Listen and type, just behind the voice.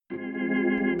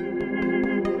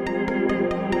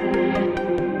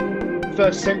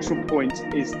first central point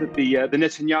is that the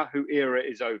Netanyahu era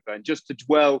is over, and just to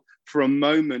dwell for a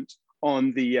moment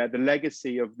on the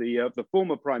legacy of the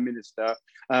former prime minister,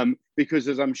 because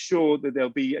as I'm sure that there'll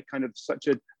be a kind of such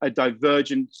a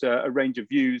divergent range of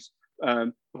views,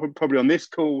 probably on this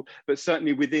call, but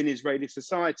certainly within Israeli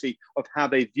society, of how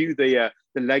they view the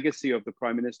legacy of the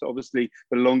prime minister. Obviously,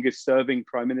 the longest-serving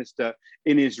prime minister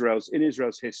in Israel's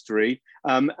history,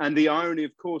 and the irony,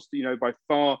 of course, by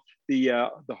far the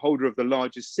holder of the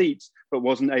largest seats, but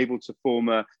wasn't able to form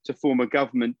a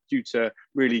government due to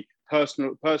really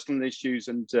personal issues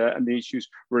and the issues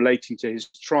relating to his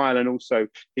trial, and also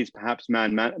his perhaps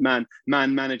man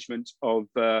management of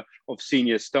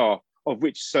senior staff, of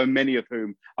which so many of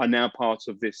whom are now part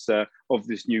of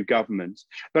this new government.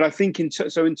 But I think in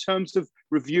terms of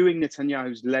reviewing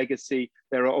Netanyahu's legacy,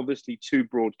 there are obviously two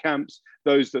broad camps: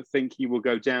 those that think he will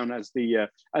go down as the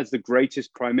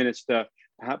greatest prime minister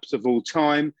perhaps of all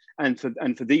time, and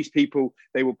for these people,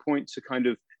 they will point to kind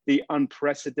of the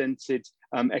unprecedented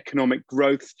economic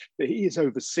growth that he has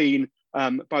overseen.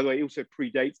 By the way, it also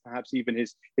predates perhaps even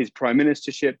his prime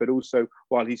ministership, but also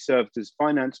while he served as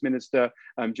finance minister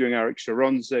during Aric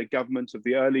Sharon's government of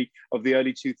the early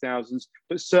 2000s.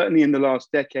 But certainly in the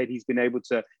last decade, he's been able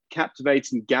to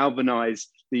captivate and galvanize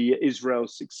the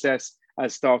Israel's success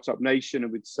as startup nation,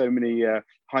 and with so many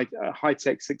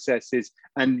high-tech successes,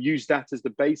 and use that as the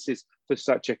basis for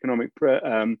such economic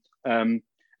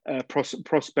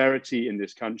prosperity in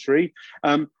this country.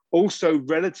 Also,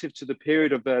 relative to the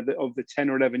period of the 10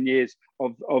 or 11 years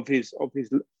of his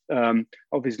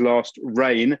last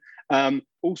reign,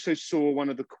 also saw one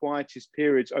of the quietest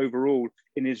periods overall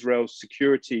in Israel's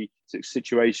security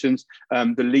situations.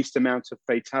 The least amount of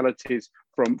fatalities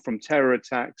from terror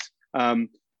attacks,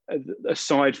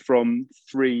 aside from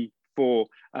 3-4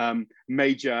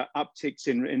 major upticks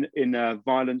in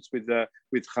violence with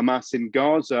Hamas in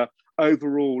Gaza.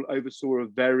 Overall, oversaw a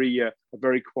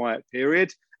very quiet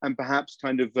period, and perhaps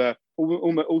kind of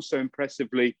also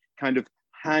impressively kind of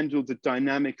handled the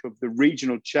dynamic of the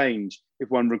regional change. If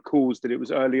one recalls that it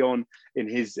was early on in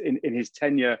his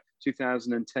tenure,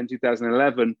 2010,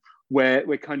 2011,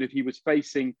 where kind of he was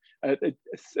facing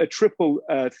a triple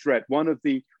threat: one of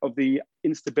the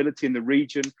instability in the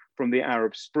region from the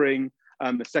Arab Spring.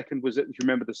 The second was, if you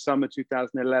remember, the summer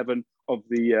 2011 of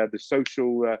the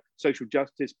social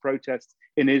justice protests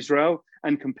in Israel,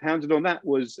 and compounded on that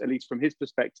was, at least from his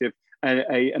perspective,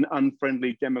 an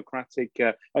unfriendly democratic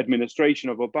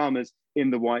administration of Obama's in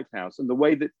the White House, and the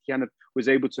way that he kind of was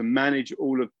able to manage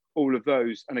all of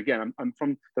those. And again, I'm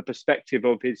from the perspective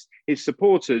of his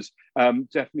supporters,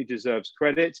 definitely deserves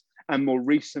credit. And more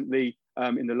recently,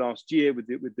 in the last year, with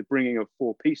the bringing of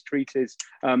 4 peace treaties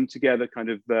together, kind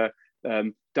of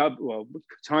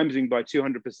timesing by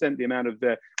 200% the amount of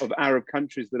Arab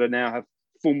countries that are now have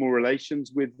formal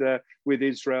relations with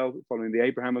Israel, following the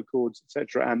Abraham Accords,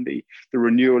 etc., and the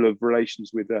renewal of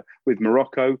relations with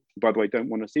Morocco, who, by the way, don't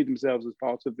want to see themselves as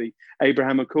part of the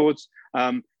Abraham Accords.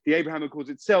 The Abraham Accords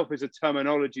itself is a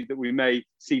terminology that we may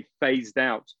see phased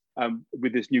out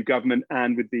with this new government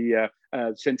and with the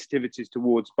sensitivities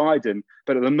towards Biden,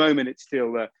 but at the moment it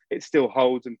still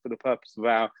holds, and for the purpose of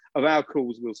our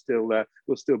calls, we'll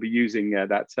still be using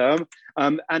that term.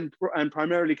 And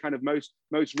primarily, kind of most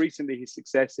recently, his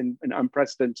success in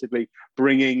unprecedentedly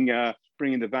bringing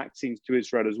the vaccines to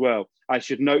Israel as well. I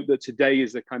should note that today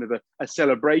is a kind of a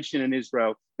celebration in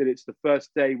Israel, that it's the first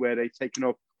day where they've taken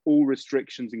off all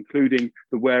restrictions, including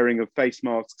the wearing of face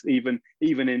masks, even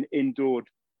in indoor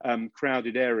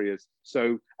crowded areas.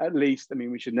 So at least, I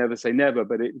mean, we should never say never,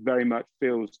 but it very much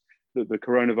feels that the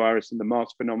coronavirus and the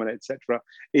mask phenomena, etc.,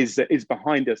 is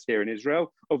behind us here in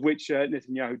Israel, of which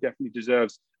Netanyahu definitely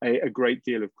deserves a great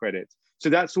deal of credit. So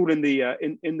that's all in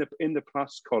the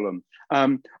plus column.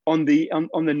 On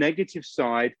the negative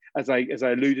side, as I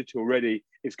alluded to already,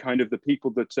 is kind of the people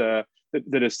that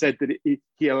have said that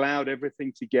he allowed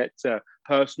everything to get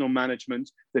personal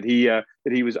management, that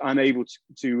he was unable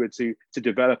to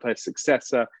develop a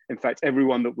successor. In fact,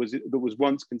 everyone that was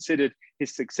once considered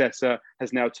his successor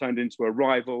has now turned into a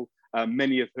rival.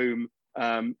 Many of whom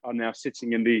are now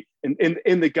sitting in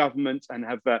the government and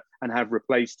have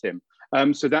replaced him.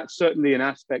 So that's certainly an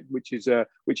aspect which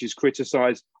is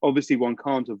criticised. Obviously, one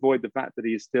can't avoid the fact that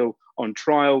he is still on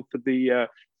trial in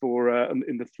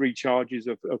the 3 charges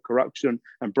of corruption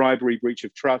and bribery, breach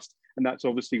of trust, and that's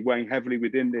obviously weighing heavily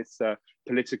within this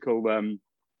political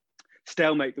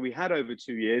stalemate that we had over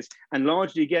 2 years, and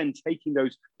largely again taking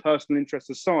those personal interests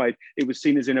aside, it was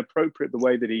seen as inappropriate the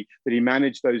way that he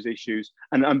managed those issues.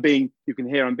 And you can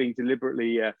hear I'm being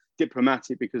deliberately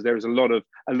diplomatic, because there is a lot of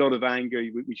anger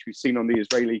which we've seen on the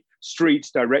Israeli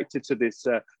streets directed to this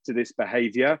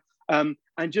behaviour.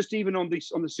 And just even on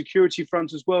the security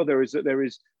front as well, there is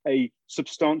a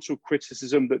substantial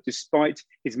criticism that despite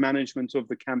his management of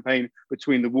the campaign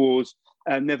between the wars,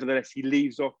 nevertheless he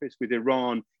leaves office with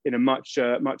Iran in a much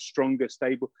stronger,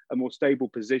 more stable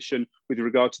position with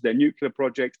regard to their nuclear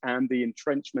project and the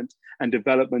entrenchment and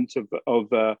development of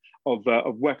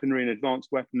weaponry and advanced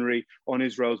weaponry on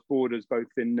Israel's borders, both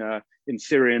in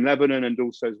Syria and Lebanon, and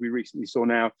also, as we recently saw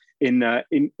now, in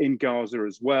Gaza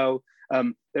as well.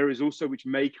 There is also, which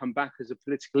may come back as a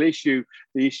political issue,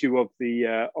 the issue of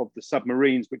the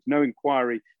submarines, which no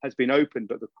inquiry has been opened,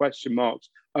 but the question marks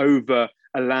over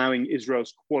allowing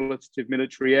Israel's qualitative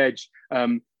military edge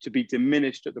to be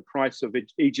diminished at the price of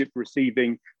Egypt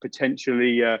receiving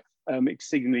potentially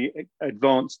exceedingly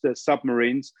advanced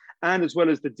submarines, and as well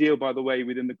as the deal, by the way,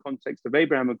 within the context of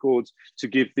Abraham Accords, to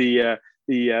give the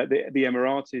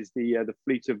Emiratis the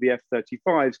fleet of the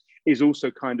F-35s, is also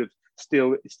kind of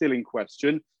still in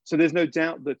question. So there's no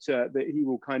doubt that he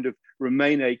will kind of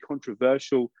remain a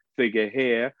controversial figure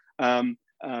here,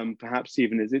 perhaps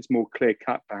even as it's more clear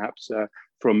cut, perhaps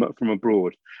from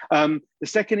abroad. The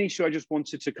second issue I just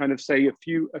wanted to kind of say a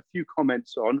few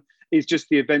comments on is just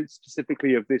the events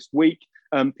specifically of this week.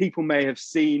 People may have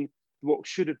seen what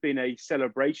should have been a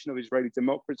celebration of Israeli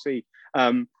democracy.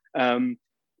 How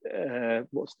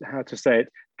to say it,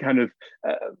 kind of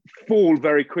fall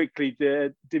very quickly,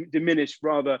 diminished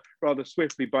rather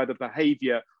swiftly by the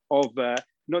behaviour of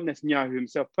not Netanyahu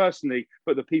himself personally,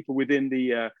 but the people within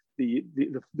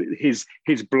his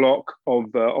bloc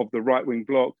of the right-wing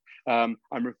bloc. I'm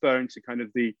referring to kind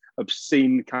of the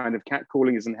obscene kind of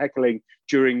catcallings and heckling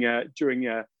during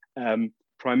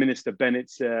Prime Minister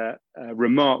Bennett's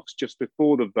remarks just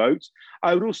before the vote.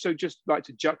 I would also just like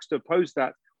to juxtapose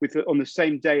that with, on the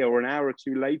same day or an hour or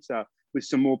two later, with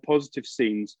some more positive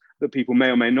scenes that people may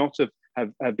or may not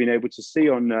have been able to see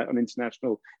on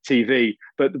international TV.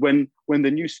 But when the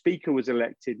new speaker was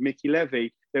elected, Miki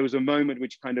Levy, there was a moment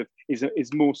which kind of is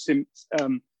more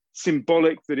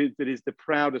symbolic, that is the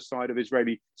prouder side of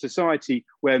Israeli society,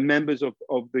 where members of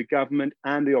the government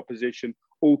and the opposition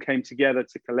all came together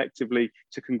to collectively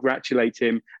to congratulate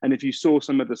him. And if you saw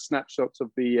some of the snapshots of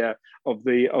the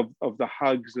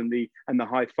hugs and the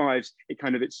high fives,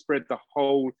 it spread the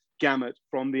whole gamut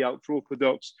from the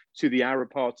ultra-Orthodox to the Arab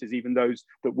parties, even those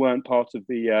that weren't part of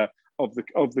the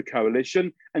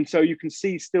coalition. And so you can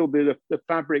see still the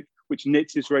fabric which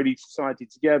knits Israeli society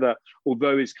together,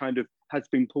 although has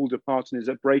been pulled apart and is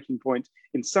at breaking point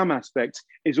in some aspects,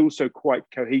 is also quite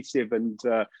cohesive and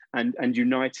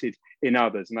united in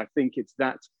others. And I think it's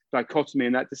that dichotomy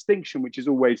and that distinction which is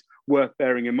always worth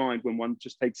bearing in mind when one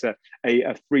just takes a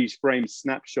freeze frame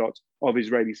snapshot of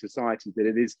Israeli society,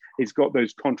 that it's got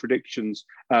those contradictions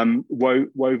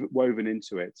woven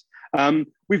into it.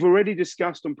 We've already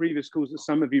discussed on previous calls that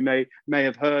some of you may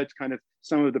have heard kind of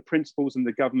some of the principles and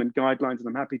the government guidelines, and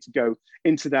I'm happy to go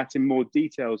into that in more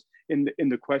details in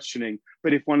the questioning.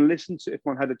 But if one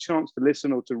had a chance to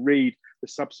listen or to read the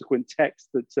subsequent text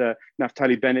that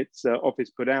Naftali Bennett's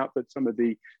office put out, that some of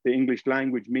the English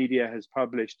language media has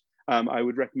published, I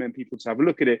would recommend people to have a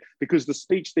look at it, because the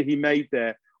speech that he made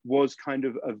there was kind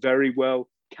of a very well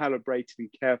calibrated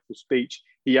and careful speech.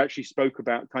 He actually spoke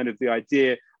about kind of the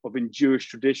idea of, in Jewish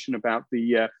tradition, about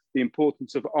the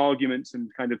importance of arguments and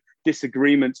kind of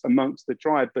disagreements amongst the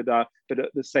tribe, but at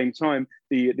the same time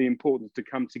the importance to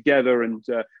come together and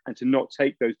to not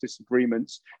take those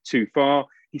disagreements too far.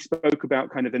 He spoke about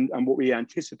kind of and what we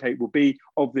anticipate will be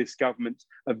of this government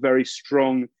a very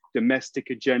strong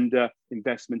domestic agenda,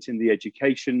 investment in the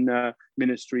education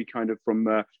ministry, kind of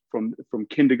from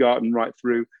kindergarten right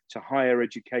through to higher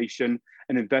education,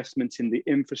 an investment in the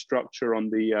infrastructure on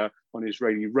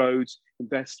Israeli roads,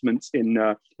 investments in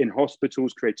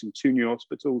hospitals, creating 2 new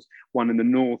hospitals, one in the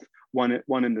north, one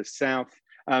in the south,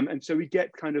 and so we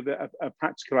get kind of a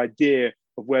practical idea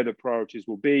of where the priorities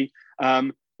will be.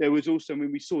 There was also,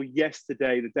 we saw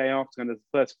yesterday, the day after, kind of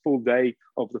the first full day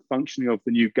of the functioning of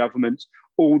the new government,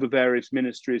 all the various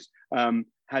ministries had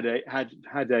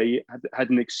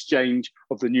an exchange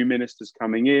of the new ministers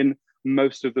coming in.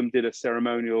 Most of them did a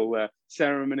ceremonial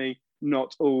ceremony,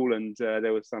 not all, and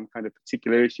there were some kind of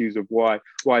particular issues of why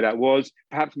that was.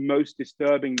 Perhaps most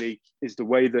disturbingly is the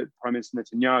way that Prime Minister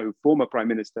Netanyahu, former Prime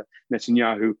Minister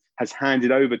Netanyahu, has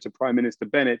handed over to Prime Minister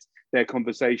Bennett. Their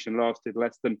conversation lasted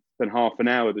less than half an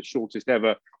hour, the shortest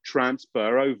ever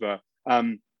transfer over.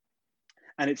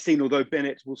 And it's seen, although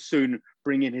Bennett will soon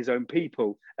bring in his own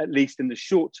people, at least in the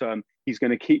short term, he's going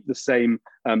to keep the same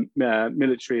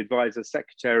military advisor,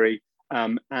 secretary,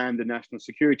 and the national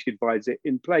security advisor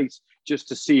in place just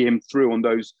to see him through on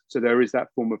those. So there is that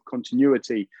form of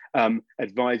continuity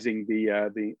advising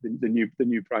the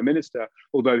new prime minister,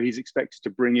 although he's expected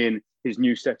to bring in his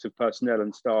new set of personnel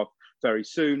and staff very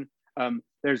soon.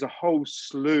 There's a whole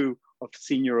slew of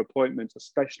senior appointments,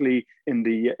 especially in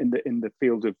the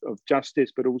field of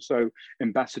justice, but also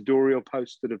ambassadorial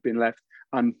posts that have been left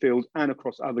unfilled, and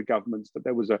across other governments. But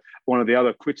there was one of the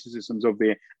other criticisms of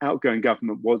the outgoing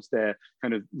government was their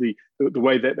kind of the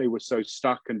way that they were so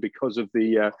stuck, and because of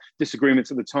the disagreements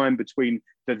at the time between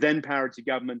the then parity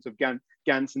government of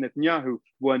Gantz and Netanyahu,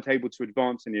 weren't able to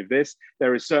advance any of this.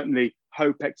 There is certainly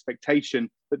hope, expectation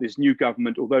that this new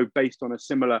government, although based on a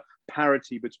similar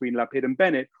parity between Lapid and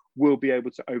Bennett, will be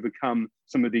able to overcome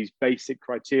some of these basic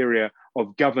criteria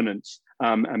of governance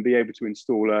and be able to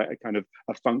install a kind of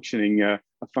a functioning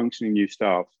new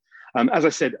staff. As I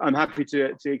said, I'm happy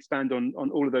to expand on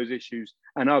all of those issues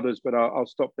and others, but I'll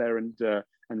stop there and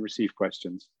receive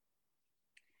questions.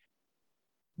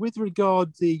 With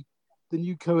regard the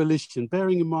new coalition,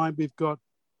 bearing in mind we've got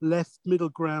left, middle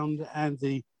ground, and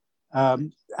the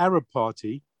Arab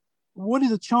Party, what are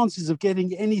the chances of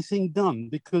getting anything done?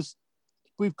 Because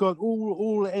we've got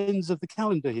all ends of the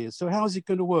calendar here. So how is it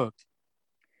going to work?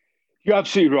 You're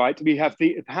absolutely right. We have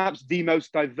perhaps the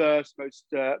most diverse,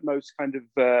 most kind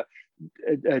of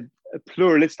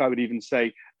pluralist, I would even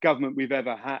say, government we've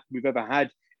ever had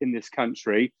in this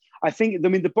country. I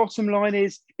mean, the bottom line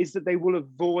is that they will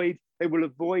avoid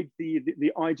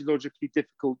the ideologically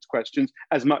difficult questions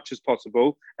as much as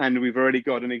possible. And we've already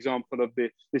got an example of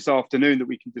this afternoon that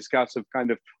we can discuss of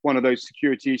kind of one of those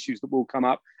security issues that will come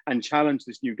up and challenge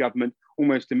this new government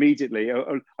almost immediately,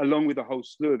 along with a whole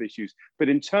slew of issues. But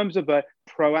in terms of a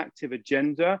proactive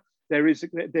agenda,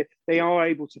 they are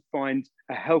able to find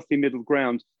a healthy middle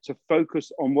ground to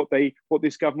focus on what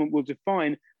this government will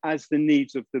define as the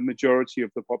needs of the majority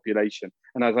of the population.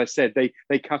 And as I said,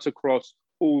 they cut across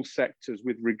all sectors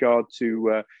with regard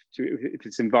to if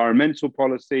it's environmental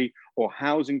policy or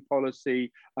housing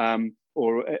policy,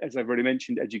 or as I've already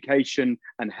mentioned, education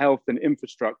and health and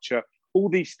infrastructure. All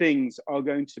these things are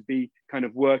going to be kind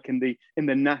of work in the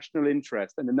national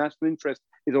interest. And the national interest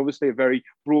is obviously a very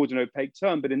broad and opaque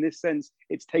term, but in this sense,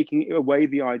 it's taking away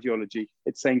the ideology.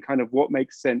 It's saying kind of what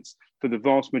makes sense for the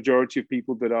vast majority of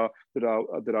people that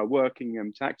are working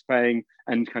and tax paying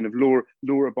and kind of law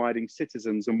abiding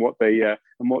citizens, and what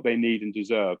they need and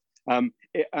deserve.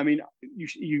 I mean,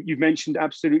 you've mentioned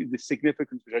absolutely the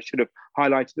significance, which I should have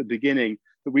highlighted at the beginning,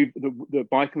 that the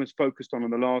BICAM has focused on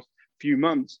in the last few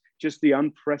months, just the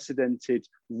unprecedented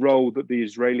role that the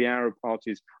Israeli Arab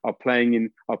parties are playing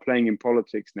in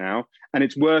politics now. And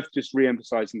it's worth just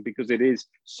re-emphasizing, because it is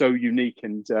so unique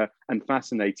and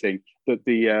fascinating,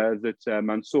 that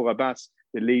Mansour Abbas,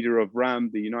 the leader of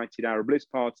RAM, the United Arab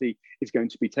List Party, is going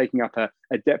to be taking up a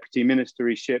deputy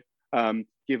ministership,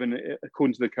 given,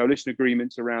 according to the coalition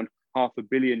agreements, around $500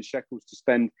 million shekels to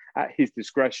spend at his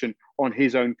discretion on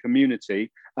his own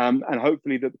community, and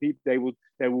hopefully that they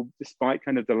will, despite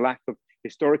kind of the lack of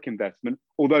historic investment.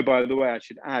 Although, by the way, I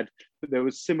should add that there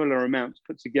was similar amounts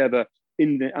put together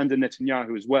under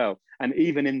Netanyahu as well, and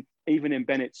even in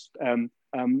Bennett's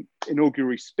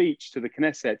inaugural speech to the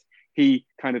Knesset, he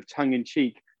kind of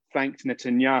tongue-in-cheek thanked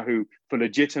Netanyahu for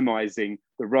legitimizing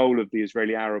the role of the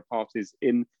Israeli Arab parties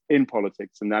in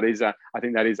politics. And that is, I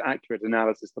think that is accurate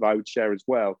analysis that I would share as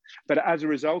well. But as a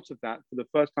result of that, for the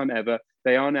first time ever,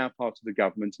 they are now part of the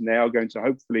government, and they are going to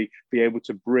hopefully be able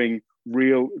to bring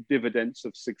real dividends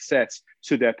of success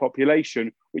to their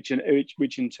population, which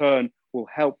in turn will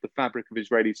help the fabric of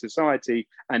Israeli society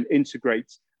and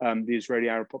integrate the Israeli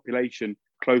Arab population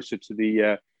closer to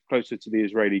the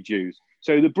Israeli Jews.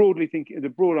 So the broad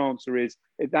answer is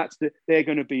they're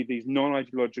going to be these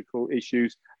non-ideological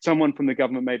issues. Someone from the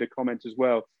government made a comment as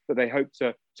well that they hope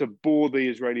to bore the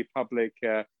Israeli public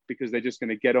because they're just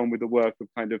going to get on with the work of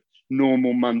kind of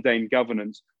normal, mundane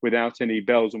governance without any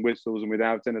bells and whistles and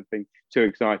without anything too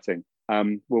exciting.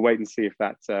 We'll wait and see if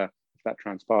that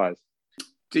transpires.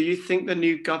 Do you think the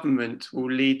new government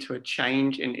will lead to a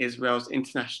change in Israel's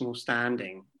international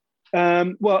standing?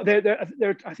 Well,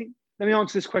 I think, let me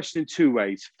answer this question in two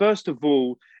ways. First of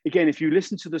all, again, if you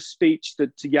listen to the speech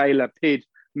that Yair Lapid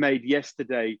made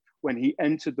yesterday when he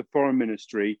entered the foreign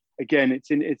ministry, again,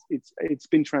 it's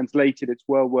been translated. It's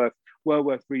well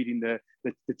worth reading the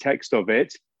text of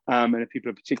it. And if people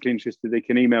are particularly interested, they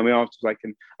can email me afterwards.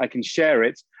 I can share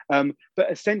it. But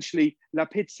essentially,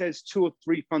 Lapid says two or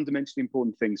three fundamentally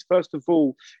important things. First of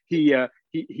all, he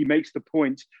he makes the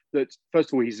point that, first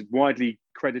of all, he's widely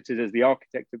credited as the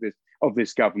architect of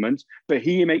this government, but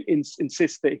he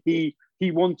insists that he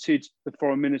wanted the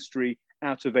foreign ministry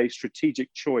out of a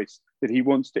strategic choice, that he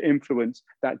wants to influence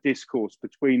that discourse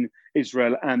between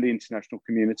Israel and the international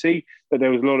community. That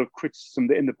there was a lot of criticism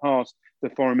that in the past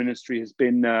the foreign ministry has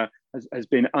been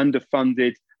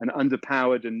underfunded and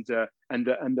underpowered,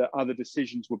 and other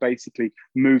decisions were basically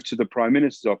moved to the Prime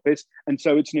Minister's office. And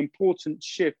so it's an important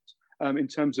shift in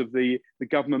terms of the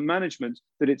government management,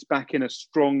 that it's back in a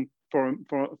strong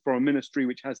foreign ministry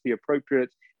which has the appropriate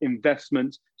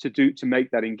investment to make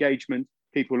that engagement.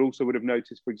 People also would have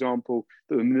noticed, for example,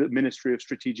 that the Ministry of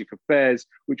Strategic Affairs,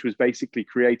 which was basically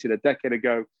created a decade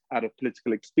ago out of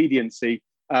political expediency,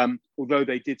 although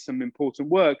they did some important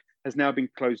work, has now been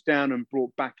closed down and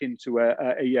brought back into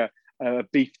a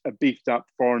beefed up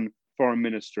foreign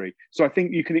ministry. So I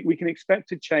think we can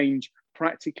expect a change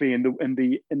practically in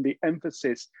the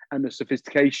emphasis and the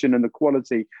sophistication and the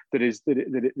quality that is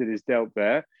dealt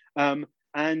there.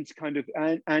 And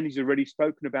he's already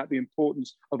spoken about the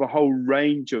importance of a whole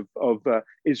range of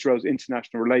Israel's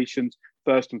international relations,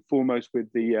 first and foremost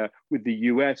with the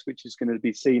US, which is going to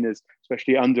be seen as,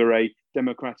 especially under a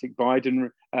Democratic Biden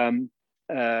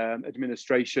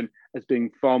administration, as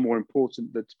being far more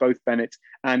important that both Bennett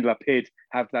and Lapid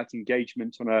have that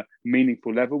engagement on a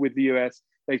meaningful level with the US.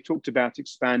 They've talked about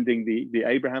expanding the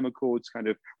Abraham Accords, kind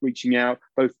of reaching out,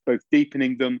 both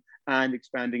deepening them and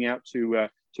expanding out to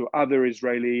other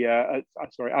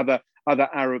other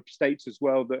Arab states as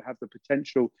well that have the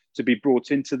potential to be brought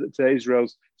into to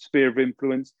Israel's sphere of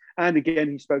influence. And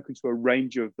again, he's spoken to a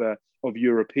range of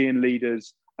European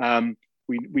leaders.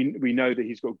 We know that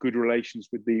he's got good relations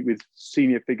with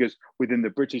senior figures within the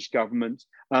British government,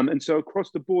 and so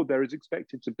across the board there is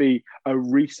expected to be a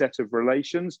reset of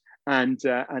relations and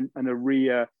a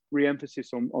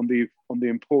re-emphasis on the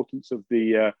importance of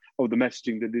the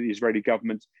messaging that the Israeli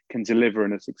government can deliver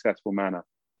in a successful manner.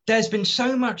 There's been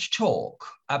so much talk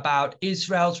about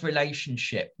Israel's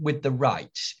relationship with the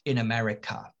right in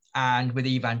America and with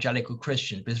evangelical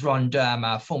Christians, with Ron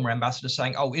Dermer, former ambassador,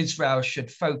 saying, oh, Israel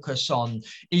should focus on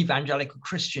evangelical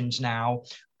Christians now,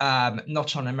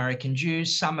 not on American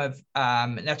Jews. Some of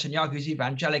Netanyahu's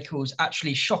evangelicals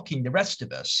actually shocking the rest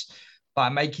of us by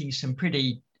making some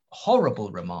pretty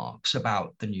horrible remarks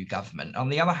about the new government. On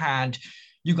the other hand,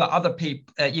 you've got other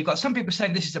people, you've got some people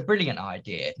saying this is a brilliant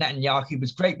idea. Netanyahu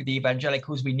was great with the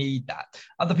evangelicals, we need that.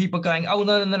 Other people going, oh,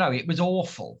 no, it was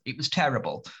awful, it was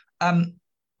terrible.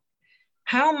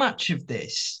 How much of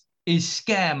this is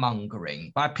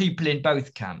scaremongering by people in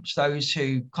both camps, those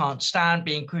who can't stand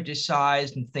being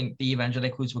criticized and think the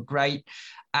evangelicals were great,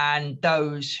 and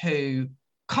those who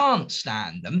can't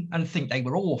stand them and think they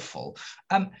were awful?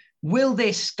 Will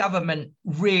this government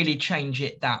really change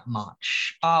it that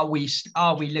much? Are we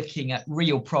looking at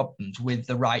real problems with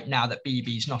the right now that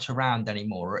Bibi's not around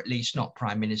anymore, or at least not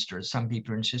prime minister, as some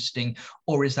people are insisting,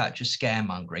 or is that just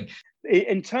scaremongering?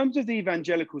 In terms of the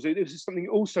evangelicals, this is something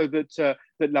also that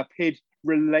Lapid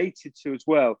related to as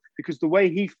well, because the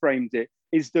way he framed it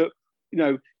is that, you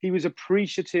know, he was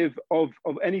appreciative of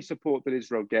any support that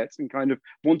Israel gets and kind of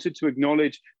wanted to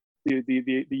acknowledge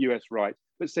the US right,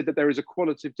 but said that there is a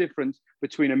qualitative difference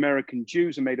between American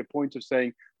Jews, and made a point of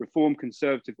saying Reform,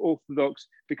 Conservative, Orthodox,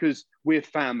 because we're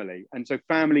family, and so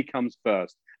family comes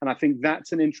first. And I think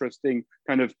that's an interesting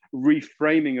kind of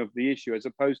reframing of the issue, as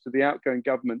opposed to the outgoing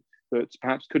government that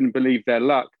perhaps couldn't believe their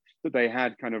luck that they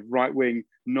had kind of right-wing,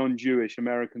 non-Jewish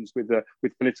Americans with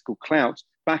political clout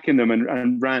backing them,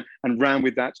 and ran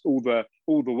with that all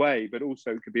the way. But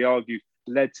also, it could be argued,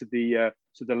 led to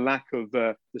the lack of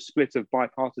the split of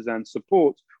bipartisan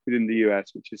support within the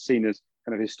US, which is seen as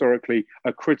kind of historically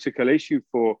a critical issue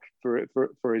for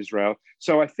Israel.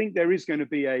 So I think there is going to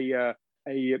be a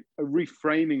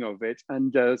reframing of it,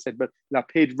 and but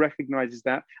Lapid recognizes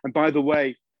that. And by the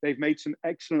way, they've made some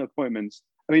excellent appointments.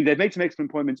 I mean, they've made some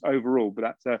excellent appointments overall, but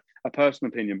that's a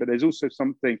personal opinion. But there's also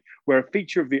something where a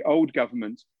feature of the old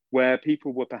government, where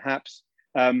people were perhaps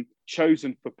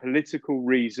chosen for political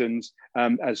reasons,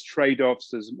 as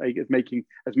trade-offs, as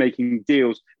making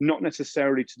deals, not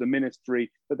necessarily to the ministry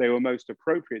that they were most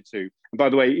appropriate to. And by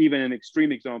the way, even in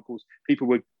extreme examples, people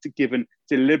were given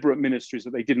deliberate ministries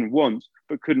that they didn't want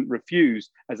but couldn't refuse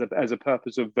as a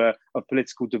purpose of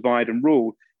political divide and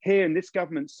rule. Here in this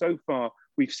government so far,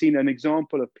 we've seen an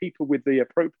example of people with the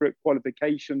appropriate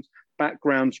qualifications,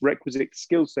 backgrounds, requisite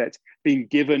skill sets being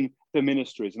given the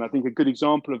ministries. And I think a good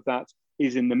example of that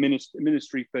is in the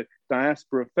Ministry for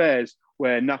Diaspora Affairs,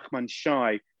 where Nachman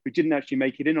Shai, who didn't actually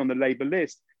make it in on the Labour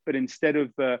list, but instead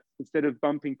of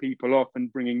bumping people off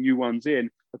and bringing new ones in,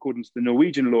 according to the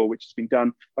Norwegian law, which has been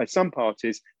done by some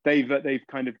parties, they've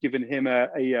kind of given him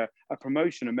a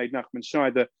promotion and made Nachman Shai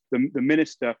the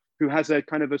minister, who has a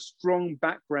kind of a strong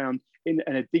background and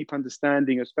a deep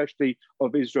understanding, especially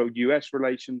of Israel-US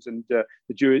relations and the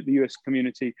US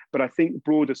community, but I think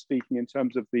broader speaking in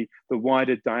terms of the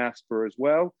wider diaspora as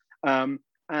well.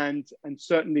 And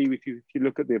certainly, if you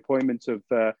look at the appointment of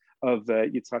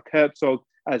Yitzhak Herzog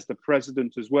as the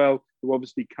president as well, who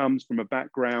obviously comes from a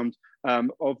background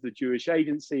of the Jewish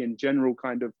Agency and general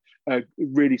kind of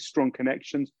really strong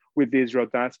connections with the Israel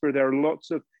diaspora. There are lots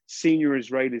of senior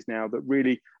Israelis now that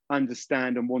really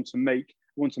understand and want to make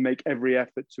every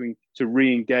effort to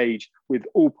re-engage with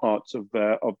all parts of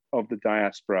the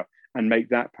diaspora and make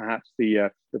that perhaps the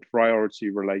priority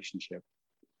relationship.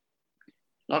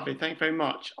 Lovely, thank you very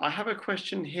much. I have a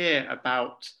question here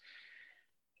about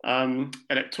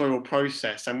electoral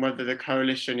process and whether the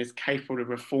coalition is capable of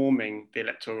reforming the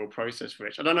electoral process,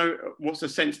 Rich. I don't know, what's the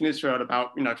sense in Israel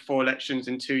about 4 elections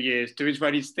in 2 years? Do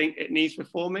Israelis think it needs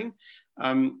reforming?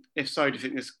 If so, do you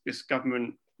think this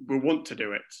government will want to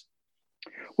do it?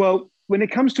 Well, when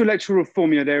it comes to electoral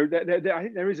reform, I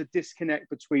think there is a disconnect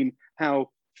between how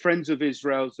friends of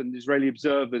Israel's and Israeli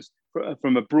observers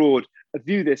from abroad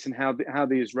view this and how the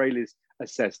Israelis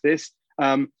assess this.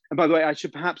 And by the way, I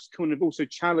should perhaps kind of also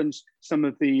challenge some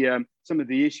of the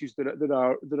issues that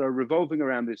are revolving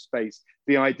around this space.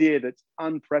 The idea that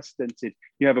unprecedented.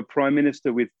 You have a prime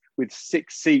minister with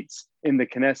 6 seats in the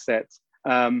Knesset,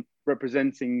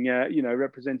 representing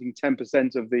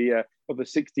 10% of the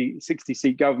 60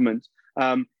 seat government,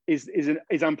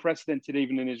 is unprecedented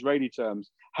even in Israeli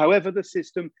terms. However, the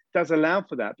system does allow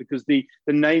for that because the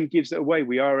name gives it away.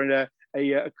 We are in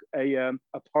a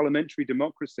parliamentary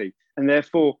democracy, and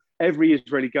therefore every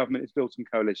Israeli government is built on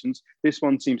coalitions. This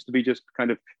one seems to be just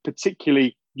kind of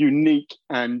particularly unique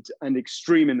and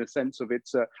extreme in the sense of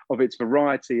its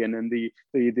variety and the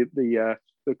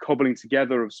cobbling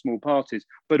together of small parties.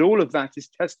 But all of that is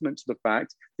testament to the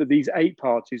fact that these 8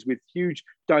 parties with huge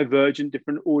divergent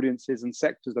different audiences and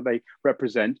sectors that they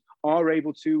represent are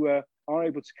able to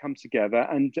come together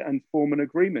and form an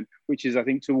agreement, which is, I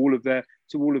think, to all of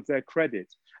their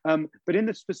credit. But in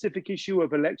the specific issue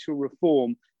of electoral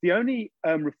reform, the only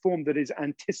reform that is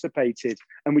anticipated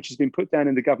and which has been put down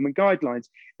in the government guidelines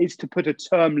is to put a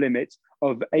term limit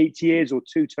of 8 years or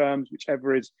 2 terms,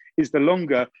 whichever is the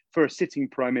longer, for a sitting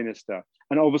prime minister.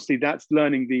 And obviously that's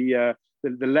learning the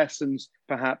lessons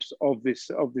perhaps of this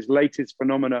latest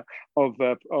phenomena of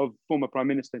former Prime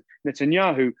Minister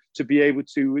Netanyahu, to be able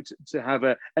to have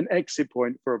an exit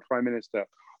point for a prime minister.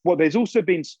 Well, there's also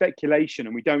been speculation,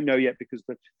 and we don't know yet because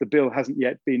the bill hasn't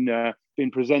yet been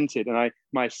presented. And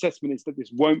my assessment is that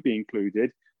this won't be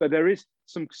included. But there is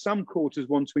some quarters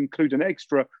want to include an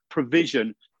extra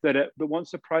provision that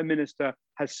once a prime minister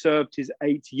has served his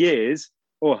 8 years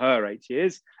or her 8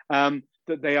 years,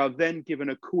 that they are then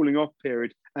given a cooling off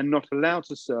period and not allowed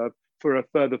to serve for a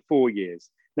further 4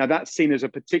 years. Now that's seen as a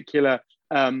particular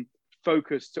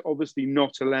focus to obviously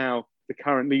not allow the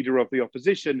current leader of the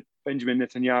opposition, Benjamin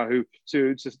Netanyahu,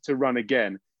 to run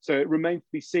again. So it remains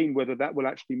to be seen whether that will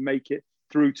actually make it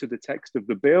through to the text of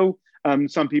the bill.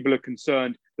 Some people are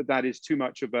concerned that that is too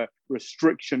much of a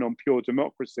restriction on pure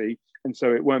democracy, and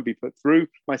so it won't be put through.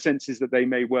 My sense is that they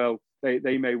may well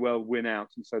win out,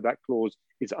 and so that clause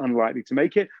is unlikely to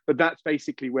make it. But that's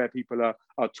basically where people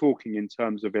are talking in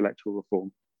terms of electoral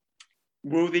reform.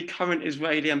 Will the current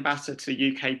Israeli ambassador to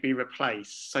the UK be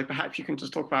replaced? So perhaps you can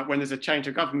just talk about, when there's a change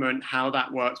of government, how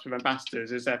that works with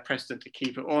ambassadors. Is there precedent to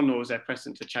keep it on, or is there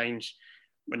precedent to change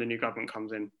when the new government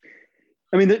comes in?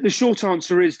 I mean, the short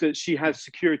answer is that she has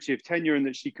security of tenure and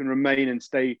that she can remain and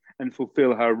stay and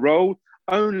fulfill her role.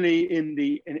 Only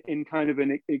in kind of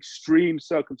an extreme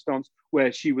circumstance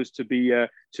where she was to be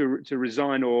to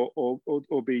resign or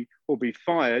be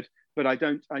fired. But I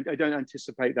don't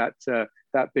anticipate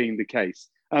that being the case.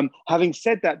 Having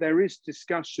said that, there is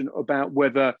discussion about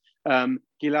whether Gilad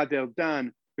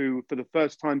Erdan, who for the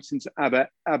first time since Abba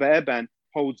Eban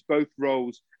holds both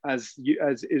roles as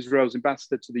Israel's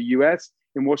ambassador to the US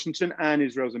in Washington and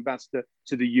Israel's ambassador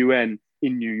to the UN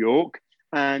in New York.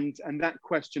 And that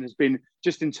question has been,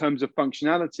 just in terms of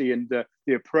functionality and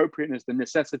the appropriateness, the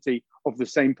necessity of the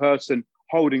same person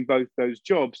holding both those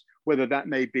jobs, whether that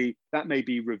may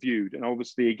be reviewed. And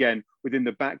obviously, again, within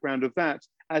the background of that,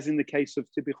 as in the case of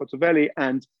Tzipi Hotovely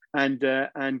and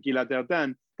Gilad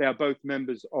Erdan, they are both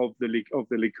members of the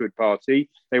Likud party.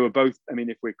 They were both, I mean,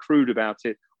 if we're crude about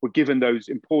it, were given those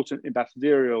important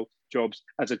ambassadorial jobs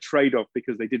as a trade-off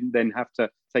because they didn't then have to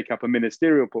take up a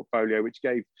ministerial portfolio, which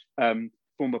gave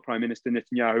former Prime Minister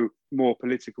Netanyahu more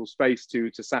political space to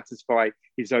satisfy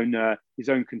his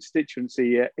own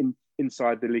constituency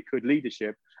inside the Likud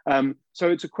leadership. So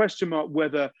it's a question mark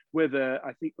whether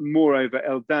I think moreover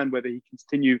Erdan, whether he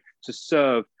continue to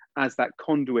serve as that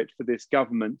conduit for this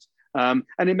government. And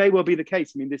it may well be the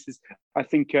case. I mean, this is, I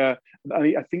think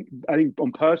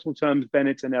on personal terms,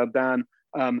 Bennett and Erdan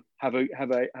have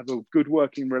a good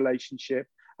working relationship.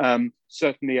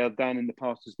 Certainly, Erdan in the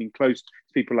past has been close to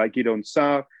people like Gideon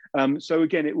Sa'ar. So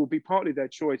again, it will be partly their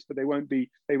choice, but they won't be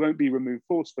removed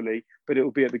forcefully. But it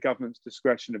will be at the government's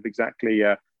discretion of exactly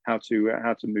how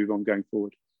to move on going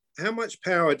forward. How much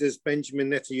power does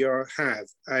Benjamin Netanyahu have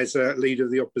as a leader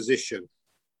of the opposition?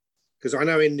 Because I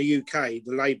know in the UK,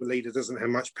 the Labour leader doesn't have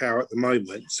much power at the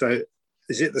moment. So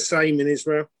is it the same in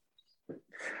Israel?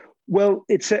 Well,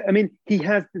 Israel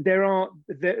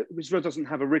doesn't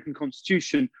have a written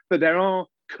constitution, but there are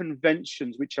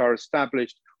conventions which are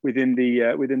established within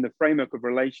the framework of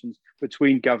relations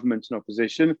between government and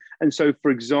opposition. And so, for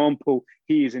example,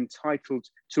 he is entitled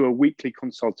to a weekly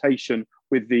consultation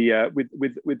with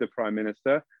the Prime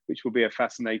Minister, which will be a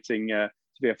fascinating to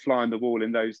be a fly on the wall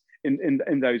in those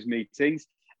meetings.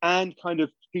 And kind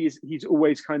of he's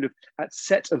always kind of at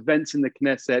set events in the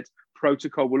Knesset.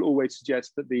 Protocol will always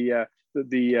suggest that the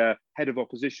head of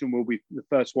opposition will be the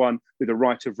first one with a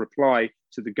right of reply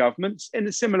to the government, in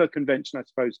a similar convention, I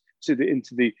suppose, to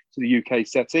the UK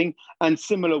setting, and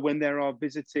similar when there are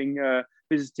visiting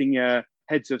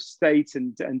heads of state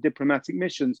and diplomatic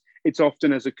missions. It's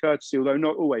often as a courtesy, although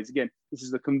not always. Again, this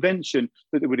is the convention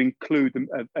that it would include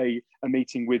a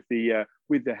meeting with the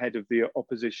head of the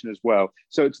opposition as well.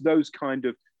 So it's those kind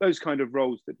of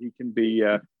roles that he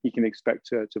can expect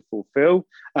to fulfill.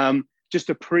 Just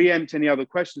to preempt any other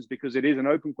questions, because it is an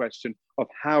open question of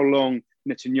how long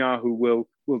Netanyahu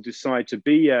will decide to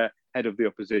be head of the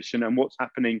opposition and what's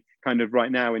happening kind of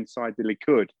right now inside the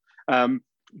Likud.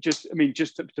 Just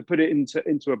to put it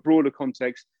into a broader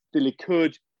context, the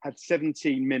Likud had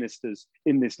 17 ministers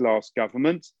in this last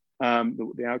government,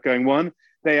 the outgoing one.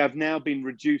 They have now been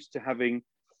reduced to having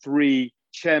 3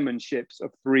 chairmanships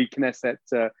of 3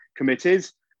 Knesset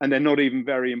committees, and they're not even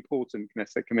very important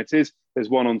Knesset committees. There's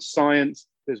one on science,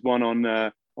 there's one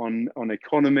on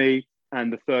economy,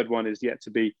 and the third one is yet to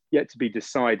be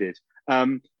decided.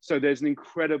 So there's an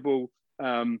incredible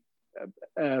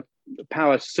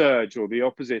power surge, or the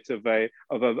opposite of a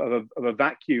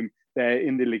vacuum there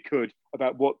in the Likud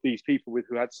about what these people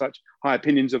who had such high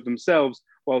opinions of themselves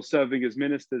while serving as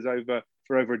ministers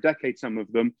for over a decade, some of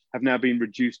them have now been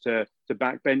reduced to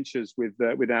backbenchers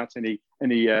without any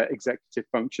executive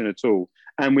function at all.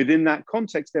 And within that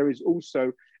context, there is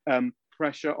also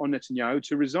pressure on Netanyahu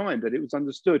to resign, that it was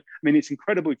understood. I mean, it's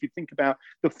incredible if you think about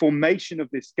the formation of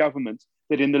this government,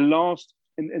 that in the last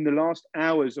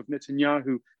hours of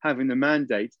Netanyahu having the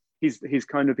mandate, his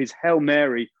Hail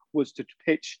Mary was to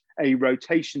pitch a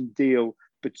rotation deal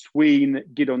between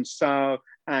Gideon Sa'ar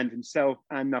and himself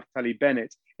and Naftali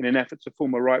Bennett in an effort to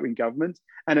form a right-wing government.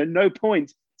 And at no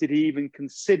point did he even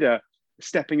consider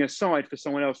stepping aside for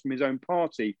someone else from his own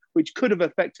party, which could have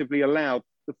effectively allowed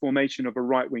the formation of a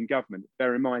right-wing government.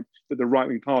 Bear in mind that the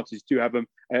right-wing parties do have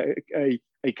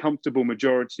a comfortable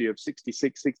majority of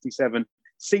 66, 67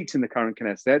 seats in the current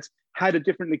Knesset. Had a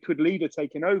different Likud leader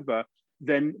taken over,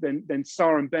 then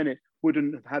Sa'ar and Bennett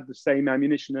wouldn't have had the same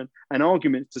ammunition and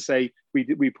arguments to say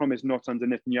we promised not under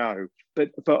Netanyahu. But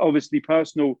for obviously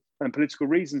personal and political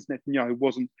reasons, Netanyahu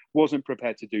wasn't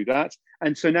prepared to do that,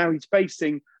 and so now he's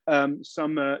facing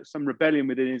some rebellion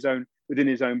within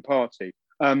his own party.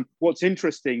 What's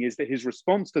interesting is that his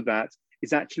response to that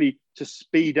is actually to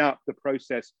speed up the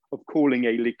process of calling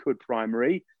a Likud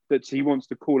primary, that he wants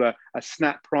to call a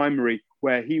snap primary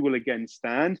where he will again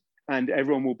stand, and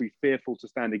everyone will be fearful to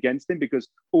stand against him, because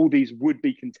all these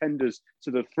would-be contenders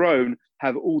to the throne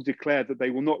have all declared that they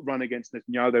will not run against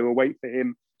Netanyahu. They will wait for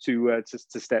him to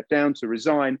step down, to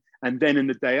resign, and then in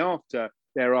the day after,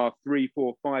 there are 3,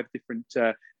 4, 5 different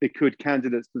Likud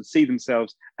candidates that see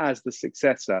themselves as the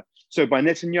successor. So by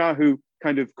Netanyahu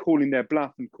kind of calling their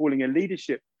bluff and calling a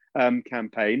leadership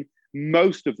campaign,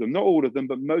 most of them, not all of them,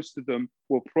 but most of them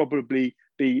will probably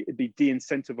be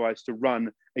de-incentivized to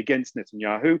run against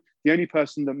Netanyahu. The only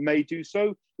person that may do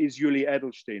so is Yuli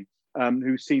Edelstein,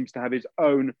 who seems to have his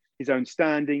own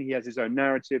standing. He has his own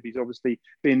narrative. He's obviously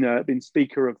been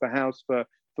Speaker of the House for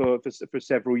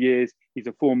several years. He's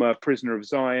a former prisoner of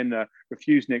Zion,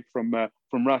 refusnik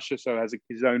from Russia, so has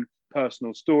his own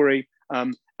personal story.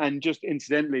 And just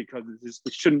incidentally, because this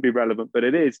shouldn't be relevant, but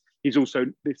it is, he's also,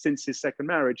 since his second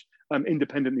marriage,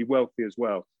 independently wealthy as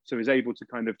well. So he's able to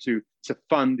kind of to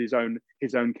fund his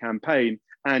own campaign.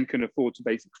 and can afford to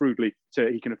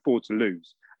he can afford to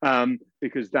lose,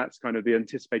 because that's kind of the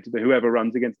anticipated that whoever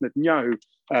runs against Netanyahu,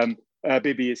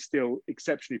 Bibi is still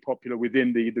exceptionally popular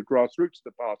within the grassroots of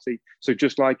the party. So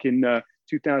just like in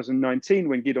 2019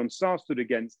 when Gideon Saar stood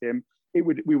against him,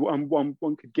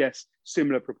 one could guess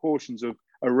similar proportions of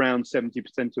around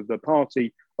 70% of the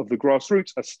party of the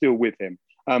grassroots are still with him.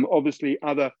 Obviously,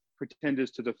 other pretenders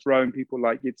to the throne, people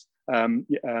like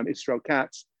Israel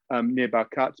Katz, Nir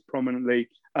Barkat prominently.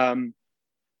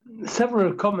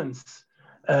 Several comments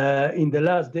in the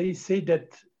last days say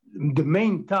that the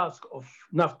main task of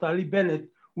Naftali Bennett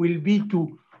will be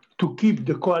to keep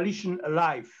the coalition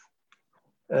alive.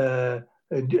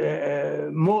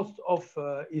 Most of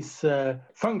his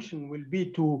function will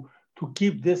be to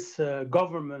keep this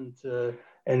government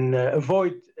and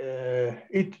avoid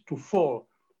it to fall.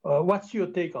 What's your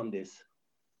take on this?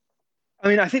 I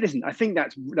mean, I think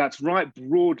that's right.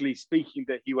 Broadly speaking,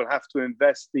 that he will have to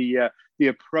invest the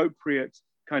appropriate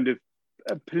kind of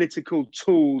political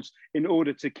tools in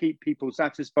order to keep people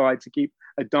satisfied, to keep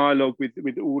a dialogue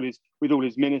with all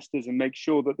his ministers, and make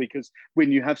sure that, because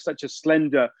when you have such a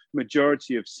slender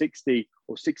majority of 60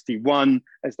 or 61,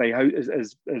 as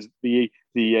the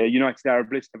United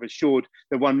Arab List have assured,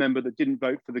 the one member that didn't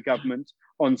vote for the government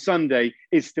on Sunday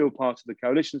is still part of the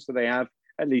coalition. So they have,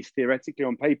 at least theoretically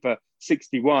on paper,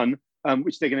 61,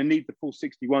 which they're going to need the full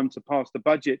 61 to pass the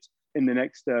budget in the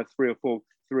next 3 or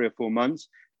 4 months.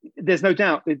 There's no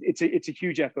doubt it's a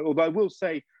huge effort. Although I will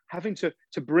say, having to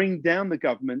bring down the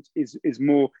government is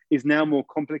now more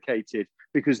complicated,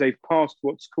 because they've passed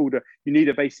what's called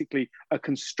basically a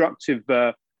constructive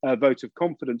vote of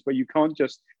confidence, where you can't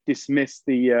just dismiss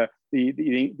the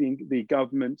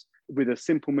government with a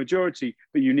simple majority,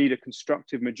 but you need a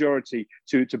constructive majority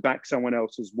to back someone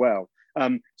else as well.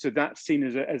 So that's seen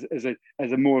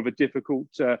as a more of a difficult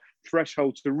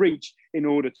threshold to reach in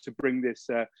order to bring this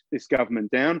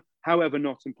government down. However,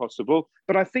 not impossible.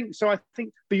 But I think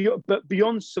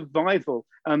beyond survival,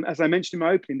 as I mentioned in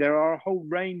my opening, there are a whole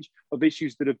range of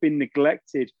issues that have been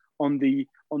neglected on the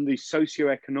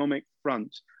socioeconomic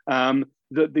front,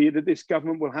 that this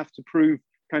government will have to prove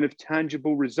kind of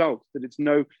tangible results, that it's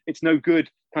no good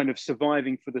kind of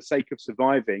surviving for the sake of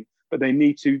surviving, but they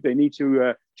need to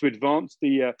advance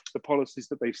the policies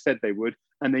that they've said they would,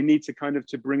 and they need to kind of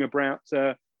to bring about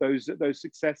those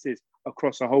successes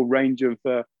across a whole range of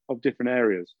different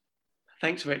areas.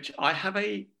 Thanks, Rich. I have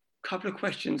a couple of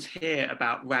questions here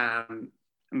about Ram,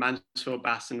 Mansour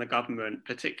Abbas and the government,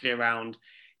 particularly around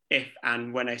if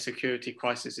and when a security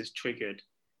crisis is triggered.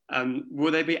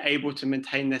 Will they be able to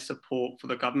maintain their support for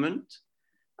the government?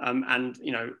 And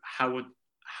how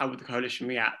would the coalition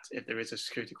react if there is a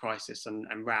security crisis and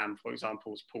Ram, for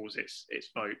example, pulls its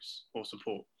votes or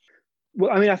support?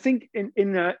 Well, I mean, I think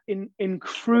in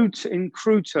crude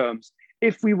terms,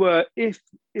 if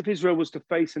Israel was to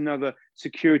face another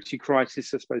security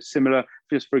crisis, I suppose similar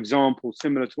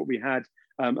to what we had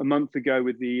a month ago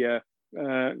with the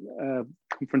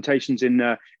confrontations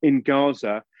in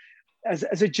Gaza.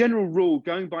 As a general rule,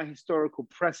 going by historical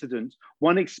precedent,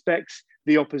 one expects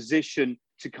the opposition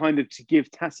to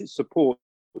give tacit support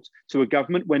to a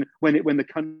government when the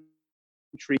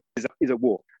country is at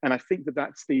war. And I think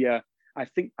that's I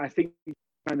think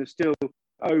kind of still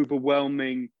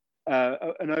overwhelming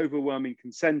an overwhelming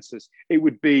consensus. It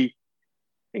would be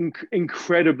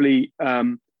incredibly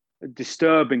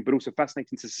disturbing, but also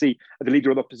fascinating to see the leader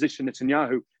of the opposition,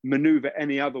 Netanyahu, maneuver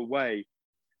any other way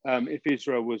if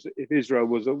Israel was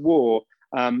at war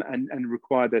and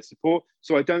required their support.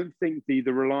 So I don't think the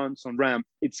reliance on Ram,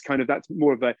 it's kind of, that's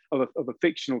more of a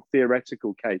fictional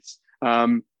theoretical case.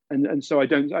 And so I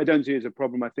don't see it as a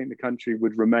problem. I think the country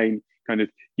would remain kind of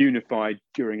unified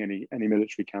during any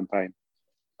military campaign.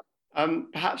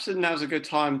 Perhaps now's a good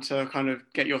time to kind of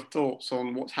get your thoughts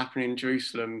on what's happening in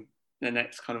Jerusalem the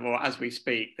next or as we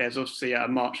speak. There's obviously a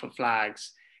March for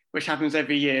Flags, which happens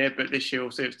every year, but this year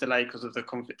also it's delayed because of the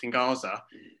conflict in Gaza.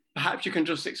 Perhaps you can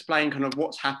just explain kind of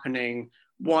what's happening,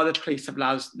 why the police have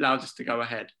allowed us to go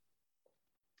ahead.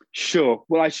 Sure.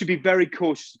 Well, I should be very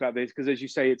cautious about this because, as you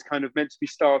say, it's kind of meant to be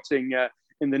starting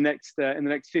in the next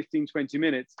 15, 20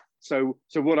 minutes. So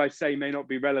what I say may not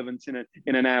be relevant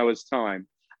in an hour's time.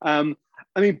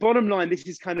 I mean, bottom line, this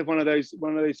is kind of one of those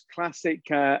classic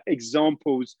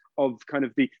examples of kind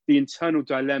of the internal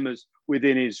dilemmas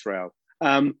within Israel.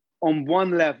 On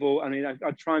one level, I mean,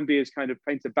 I try and be as kind of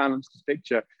paint a balanced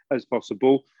picture as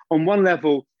possible. On one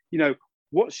level,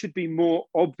 what should be more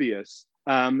obvious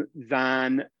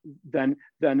than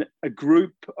a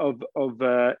group of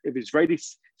Israeli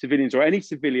civilians or any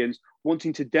civilians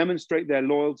wanting to demonstrate their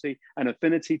loyalty and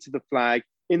affinity to the flag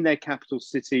in their capital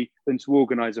city than to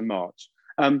organize a march.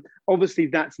 Obviously,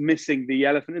 that's missing the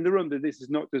elephant in the room, that this is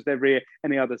not just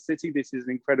any other city. This is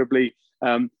incredibly,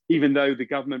 even though the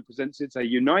government presents it's a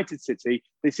united city,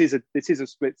 this is a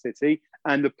split city,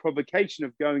 and the provocation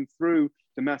of going through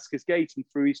Damascus Gate and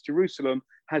through East Jerusalem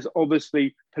has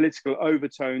obviously political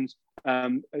overtones,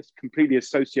 completely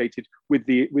associated with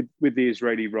the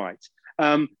Israeli right.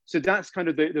 So that's kind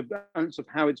of the balance of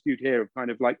how it's viewed here, of kind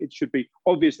of like, it should be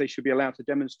obvious they should be allowed to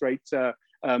demonstrate the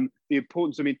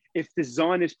importance. I mean, if the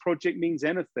Zionist project means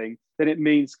anything, then it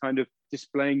means kind of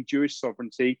displaying Jewish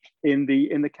sovereignty in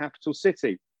the capital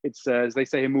city. It's as they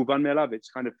say in Muvan Melav, it's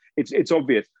kind of it's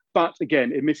obvious. But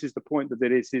again, it misses the point that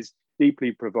it is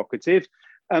deeply provocative.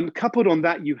 Coupled on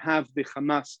that, you have the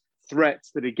Hamas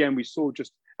threats that again we saw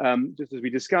just as we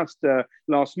discussed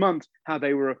last month, how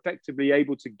they were effectively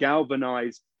able to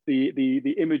galvanize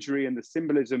the imagery and the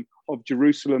symbolism of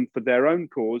Jerusalem for their own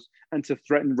cause and to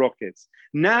threaten rockets.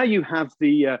 Now you have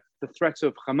the threat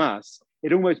of Hamas.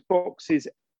 It almost boxes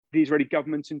the Israeli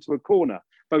government into a corner,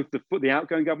 both the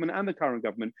outgoing government and the current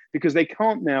government, because they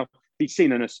can't now be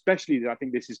seen, and especially I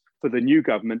think this is for the new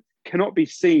government, cannot be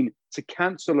seen to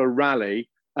cancel a rally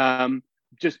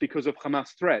just because of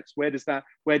Hamas threats. Where does that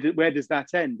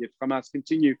end? If Hamas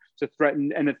continue to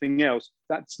threaten anything else,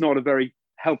 that's not a very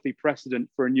healthy precedent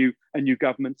for a new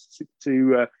government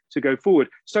to go forward.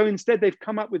 So instead, they've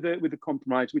come up with a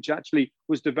compromise, which actually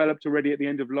was developed already at the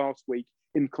end of last week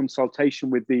in consultation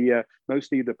with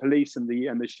mostly the police and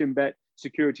the Shin Bet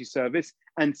security service.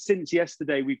 And since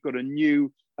yesterday, we've got a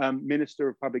new Minister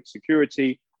of Public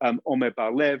Security, Omer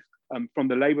Bar-Lev, from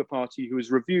the Labour Party, who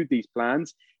has reviewed these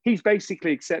plans. He's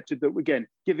basically accepted that, again,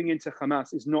 giving into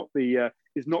Hamas is not the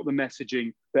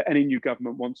messaging that any new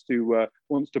government wants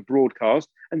to broadcast,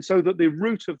 and so that the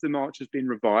route of the march has been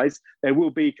revised. There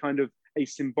will be kind of a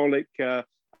symbolic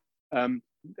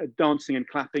dancing and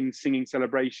clapping, singing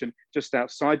celebration just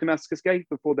outside Damascus Gate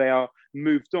before they are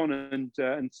moved on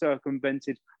and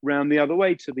circumvented round the other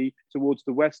way towards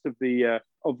the west of the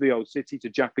old city to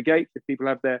Jaffa Gate, if people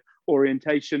have their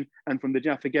orientation, and from the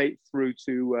Jaffa Gate through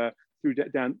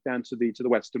down to the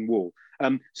Western Wall.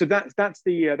 So that's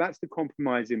the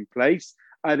compromise in place.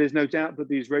 There's no doubt that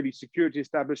the Israeli security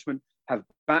establishment have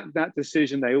backed that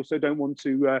decision. They also don't want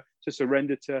to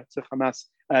surrender to Hamas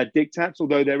diktats,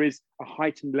 although there is a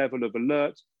heightened level of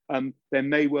alert. There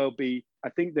may well be, I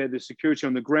think the security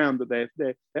on the ground,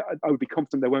 that I would be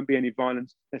confident there won't be any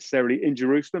violence necessarily in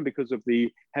Jerusalem because of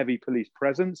the heavy police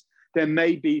presence. There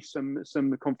may be some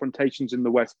confrontations in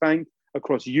the West Bank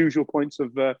across usual points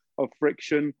of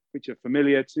friction, which are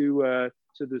familiar to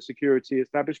the security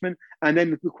establishment. And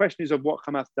then the question is of what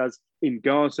Hamas does in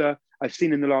Gaza. I've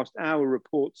seen in the last hour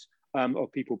reports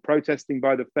of people protesting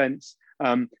by the fence,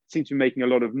 seem to be making a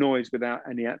lot of noise without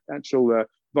any actual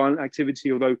violent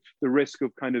activity, although the risk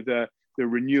of kind of the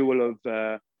renewal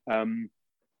of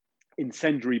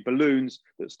incendiary balloons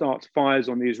that starts fires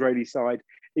on the Israeli side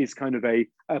is kind of a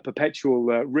perpetual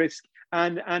risk,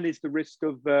 and is the risk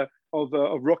of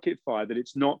rocket fire, that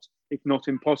it's not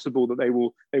impossible that they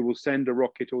will send a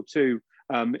rocket or two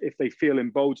if they feel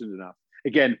emboldened enough.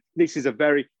 Again, this is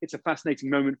it's a fascinating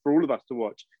moment for all of us to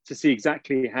watch, to see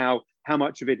exactly how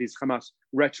much of it is Hamas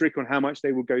rhetoric and how much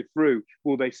they will go through.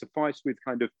 Will they suffice with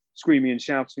kind of screaming and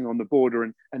shouting on the border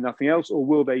and nothing else, or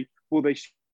will they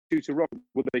shoot a rocket?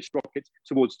 Will they shoot rockets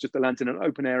towards just the land in an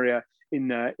open area in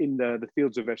the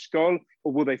fields of Eshkol,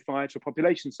 or will they fire to a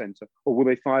population center, or will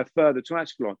they fire further to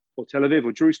Ashkelon or Tel Aviv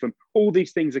or Jerusalem? All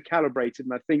these things are calibrated,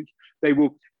 and I think they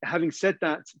will. Having said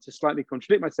that, to slightly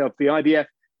contradict myself, the IDF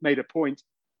made a point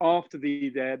after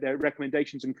their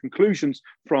recommendations and conclusions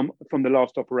from the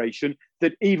last operation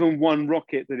that even one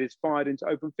rocket that is fired into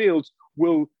open fields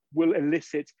will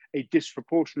elicit a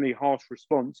disproportionately harsh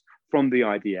response from the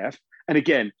IDF. And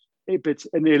again,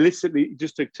 illicitly,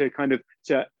 just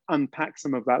to unpack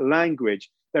some of that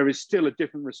language, there is still a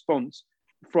different response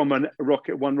from one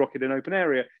rocket in open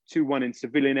area to one in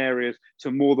civilian areas,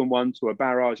 to more than one, to a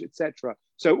barrage, etc.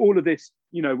 So all of this,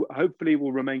 hopefully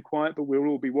will remain quiet, but we'll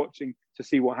all be watching to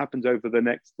see what happens over the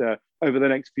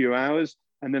next few hours,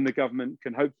 and then the government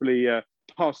can hopefully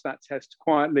pass that test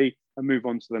quietly and move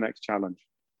on to the next challenge.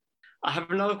 I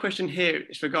have another question here.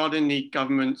 It's regarding the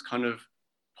government's kind of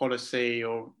policy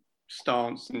or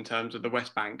stance in terms of the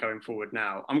West Bank going forward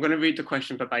now. I'm going to read the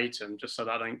question verbatim just so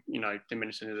that I don't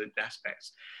diminish any of the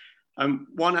aspects.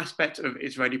 One aspect of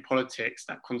Israeli politics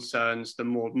that concerns the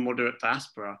more moderate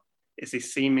diaspora is the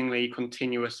seemingly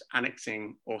continuous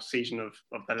annexing or seizure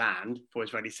of the land for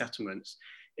Israeli settlements.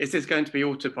 Is this going to be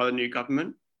altered by the new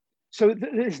government? So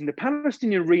listen, the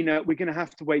Palestinian arena, we're going to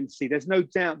have to wait and see. There's no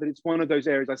doubt that it's one of those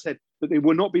areas. I said that it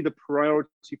will not be the priority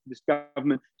for this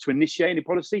government to initiate any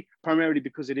policy, primarily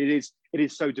because it is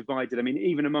so divided. I mean,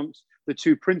 even amongst the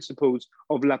two principals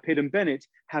of Lapid and Bennett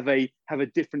have a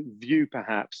different view,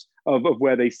 perhaps, of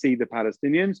where they see the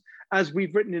Palestinians. As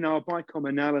we've written in our BICOM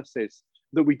analysis,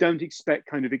 that we don't expect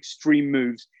kind of extreme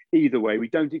moves either way. We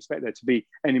don't expect there to be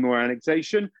any more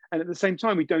annexation. And at the same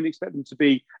time, we don't expect them to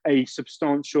be a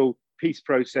substantial peace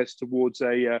process towards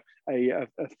a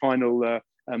final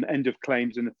end of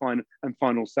claims and a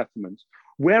final settlement.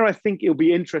 Where I think it'll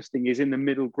be interesting is in the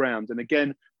middle ground. And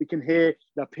again, we can hear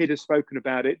Lapid has spoken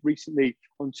about it recently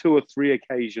on 2 or 3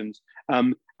 occasions.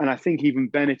 And I think even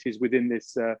Bennett is within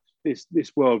this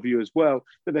worldview as well,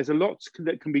 that there's a lot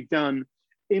that can be done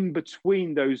in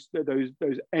between those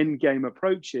end game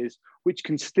approaches, which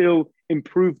can still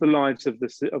improve the lives of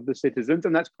the citizens,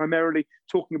 and that's primarily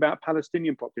talking about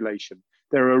Palestinian population.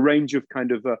 There are a range of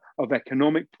kind of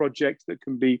economic projects that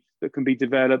can be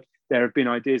developed. There have been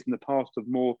ideas in the past of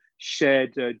more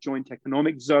shared joint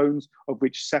economic zones, of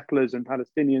which settlers and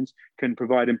Palestinians can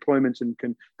provide employment and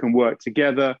can work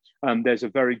together. There's a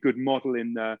very good model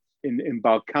in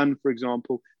Balkan, for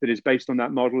example, that is based on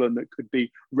that model and that could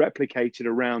be replicated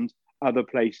around other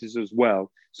places as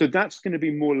well. So that's going to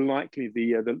be more likely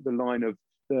the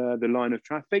line of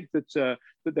traffic, that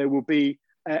there will be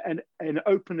an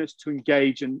openness to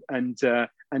engage and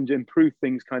improve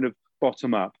things kind of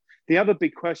bottom up. The other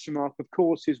big question mark, of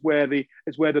course, is where the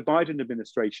Biden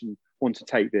administration want to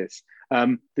take this.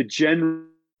 The general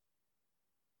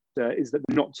is that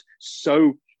not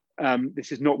so.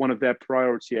 This is not one of their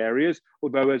priority areas,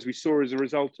 although as we saw as a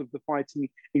result of the fighting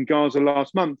in Gaza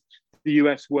last month, the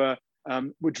US were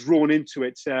drawn into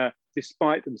it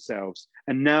despite themselves.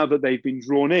 And now that they've been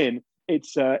drawn in,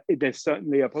 there's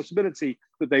certainly a possibility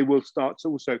that they will start to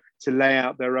also to lay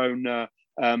out their own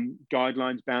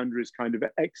guidelines, boundaries, kind of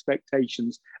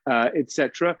expectations,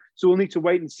 etc. So we'll need to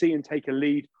wait and see and take a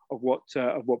lead of what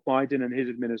Biden and his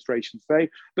administration say.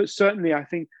 But certainly, I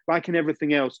think, like in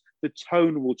everything else, the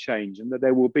tone will change, and that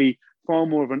there will be far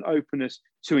more of an openness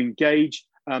to engage,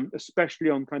 especially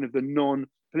on kind of the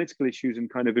non-political issues, and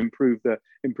kind of improve the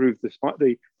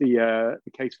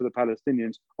case for the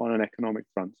Palestinians on an economic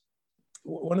front.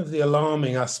 One of the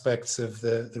alarming aspects of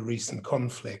the recent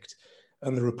conflict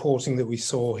and the reporting that we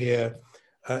saw here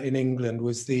in England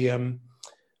was the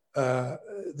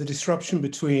disruption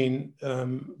between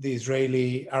the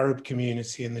Israeli Arab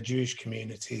community and the Jewish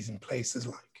communities in places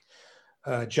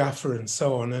like Jaffa and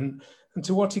so on. And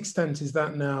to what extent is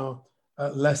that now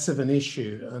less of an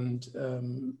issue? And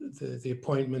the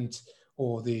appointment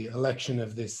or the election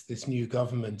of this new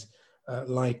government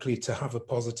likely to have a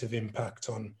positive impact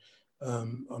on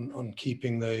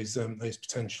keeping those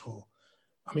potential,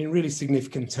 I mean, really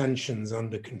significant tensions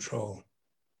under control?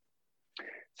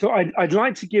 So I'd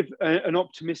like to give an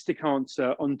optimistic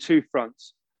answer on 2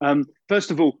 fronts.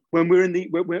 First of all, when we're in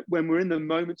the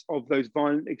moments of those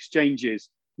violent exchanges,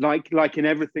 like in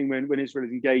everything, when Israel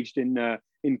is engaged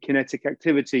in kinetic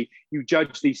activity, you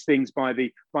judge these things by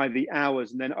the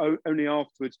hours, and then only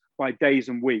afterwards by days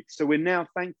and weeks. So we're now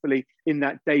thankfully in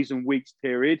that days and weeks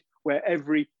period, where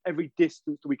every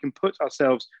distance that we can put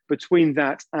ourselves between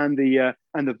that and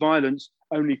the violence,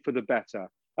 only for the better.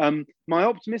 My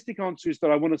optimistic answer is that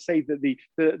I want to say that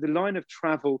the line of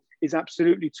travel is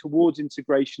absolutely towards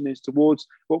integration, is towards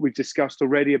what we've discussed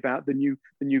already about the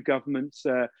new government's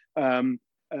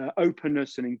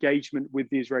openness and engagement with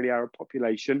the Israeli Arab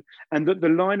population, and that the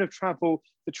line of travel,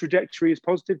 the trajectory is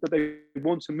positive, that they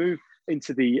want to move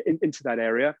into that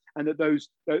area, and that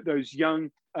those young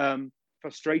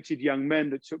frustrated young men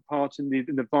that took part in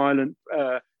the violent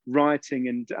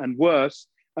rioting and worse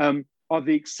are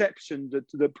the exception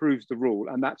that proves the rule,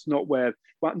 and that's not where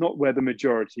the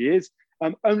majority is.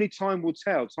 Only time will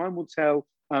tell. Time will tell.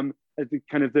 As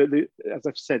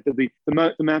I've said, the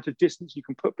amount of distance you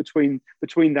can put between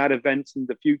that event and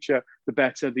the future, the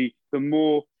better. The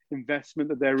more investment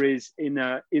that there is in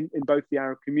both the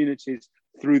Arab communities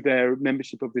through their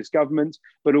membership of this government,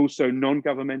 but also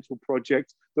non-governmental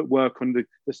projects that work on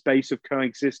the space of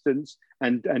coexistence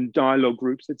and dialogue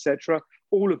groups, etc.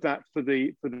 All of that for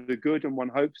the good, and one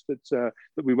hopes that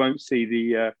we won't see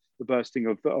the bursting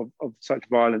of such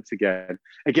violence again.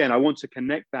 Again, I want to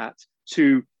connect that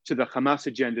to the Hamas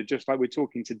agenda, just like we're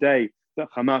talking today, that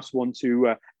Hamas want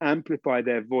to amplify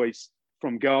their voice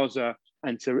from Gaza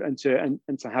and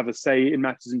to have a say in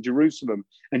matters in Jerusalem.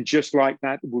 And just like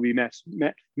that will be met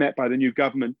by the new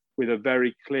government with a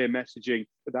very clear messaging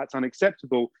that that's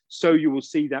unacceptable. So you will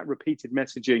see that repeated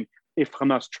messaging if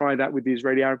Hamas try that with the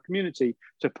Israeli Arab community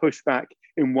to push back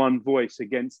in one voice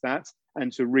against that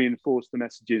and to reinforce the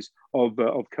messages of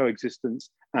coexistence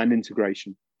and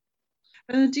integration.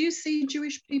 Do you see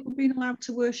Jewish people being allowed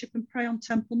to worship and pray on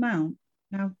Temple Mount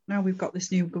now we've got this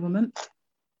new government?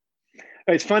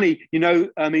 It's funny, you know,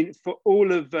 I mean, for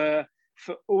all of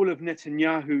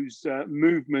Netanyahu's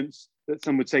movements that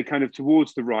some would say kind of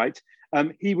towards the right,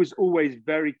 he was always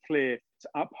very clear to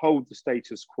uphold the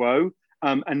status quo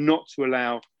and not to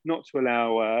allow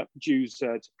Jews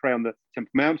to pray on the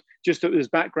Temple Mount. Just as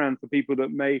background for people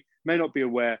that may not be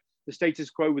aware, the status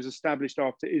quo was established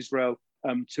after Israel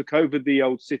took over the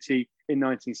old city in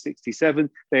 1967.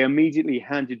 They immediately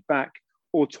handed back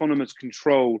autonomous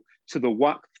control to the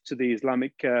Waqf, to the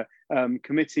Islamic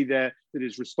committee there that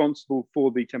is responsible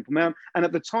for the Temple Mount. And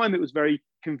at the time, it was very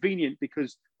convenient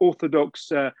because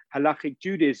Orthodox Halachic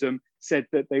Judaism said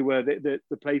that they were the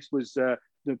place was the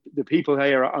people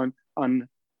here are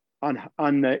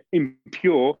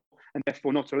impure and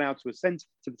therefore not allowed to ascend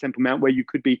to the Temple Mount, where you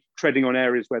could be treading on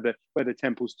areas where the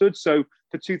temple stood. So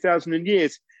for 2,000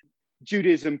 years,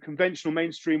 Judaism, conventional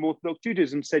mainstream Orthodox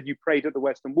Judaism, said you prayed at the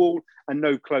Western Wall and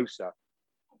no closer.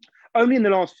 Only in the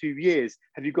last few years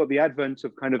have you got the advent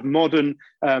of kind of modern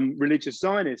religious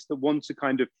Zionists that want to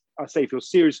kind of, I say, if you're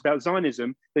serious about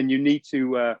Zionism, then you need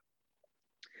to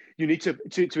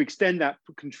extend that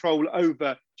control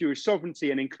over Jewish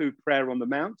sovereignty and include prayer on the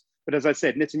Mount. But as I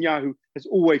said, Netanyahu has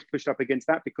always pushed up against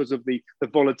that because of the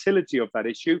volatility of that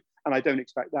issue. And I don't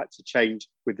expect that to change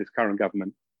with this current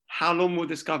government. How long will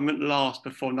this government last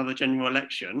before another general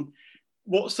election?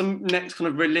 What's the next kind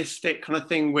of realistic kind of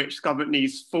thing which government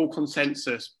needs full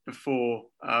consensus before?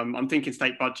 I'm thinking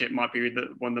state budget might be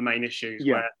one of the main issues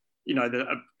where, you know,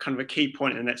 kind of a key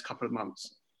point in the next couple of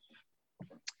months.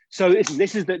 So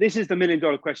this is the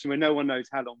million-dollar question where no one knows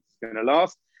how long it's going to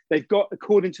last. They've got,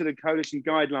 according to the coalition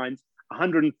guidelines,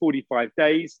 145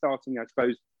 days, starting, I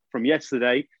suppose, from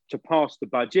yesterday, to pass the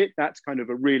budget. That's kind of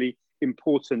a really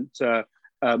important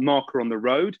marker on the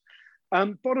road.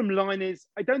 Bottom line is,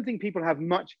 I don't think people have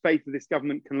much faith that this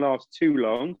government can last too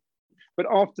long. But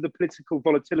after the political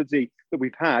volatility that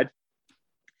we've had,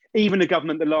 even a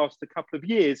government that lasts a couple of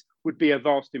years would be a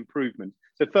vast improvement.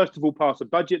 So first of all, pass a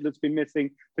budget that's been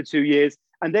missing for 2 years.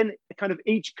 And then kind of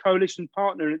each coalition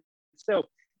partner itself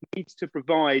needs to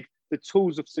provide the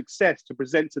tools of success to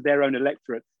present to their own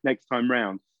electorate next time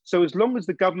round. So as long as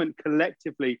the government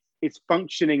collectively is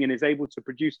functioning and is able to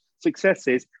produce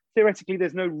successes, theoretically,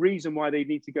 there's no reason why they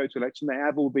need to go to election. They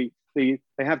have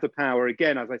they have the power.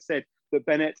 Again, as I said, that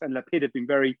Bennett and Lapid have been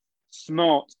very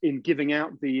smart in giving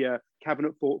out the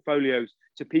cabinet portfolios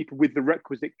to people with the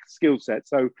requisite skill set.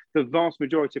 So the vast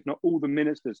majority, if not all the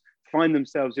ministers, find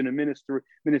themselves in a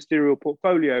ministerial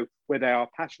portfolio where they are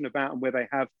passionate about and where they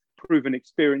have proven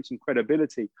experience and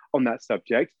credibility on that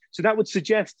subject. So that would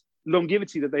suggest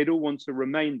longevity, that they'd all want to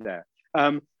remain there.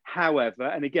 However,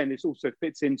 and again, this also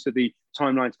fits into the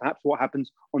timelines, perhaps what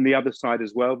happens on the other side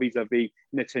as well, vis-a-vis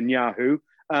Netanyahu.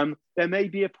 There may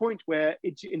be a point where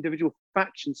each individual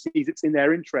faction sees it's in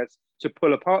their interest to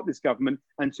pull apart this government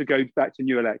and to go back to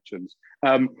new elections.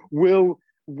 Will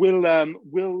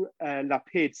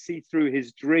Lapid see through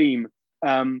his dream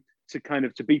to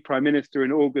be prime minister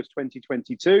in August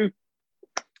 2022?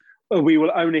 We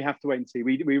will only have to wait and see.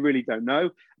 We really don't know.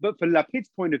 But for Lapid's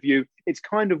point of view, it's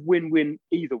kind of win-win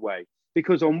either way.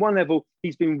 Because on one level,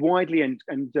 he's been widely and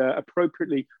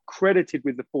appropriately credited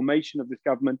with the formation of this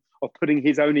government, of putting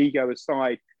his own ego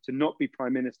aside to not be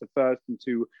prime minister first and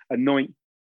to anoint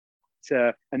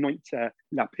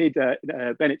Lapid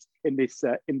Bennett in this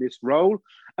role.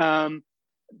 That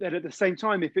at the same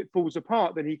time, if it falls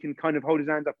apart, then he can kind of hold his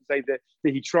hand up and say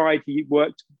that he tried, he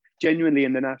worked genuinely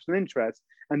in the national interest.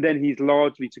 And then he's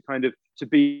largely to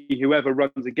be whoever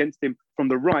runs against him from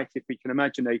the right, if we can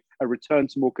imagine a return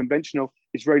to more conventional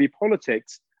Israeli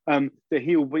politics, that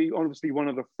he'll be obviously one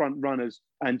of the front runners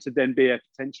and to then be a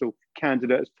potential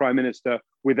candidate as prime minister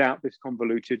without this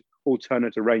convoluted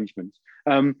alternate arrangement.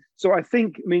 So I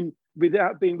think,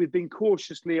 we've been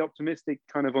cautiously optimistic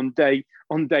kind of on day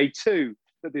two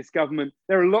that this government,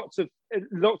 there are lots of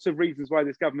reasons why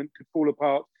this government could fall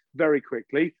apart very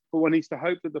quickly, but one needs to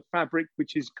hope that the fabric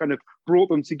which has kind of brought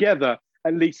them together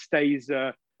at least stays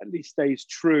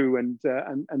true and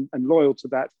loyal to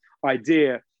that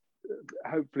idea,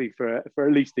 hopefully for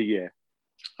at least a year.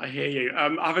 I hear you. I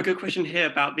have a good question here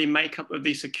about the makeup of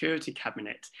the security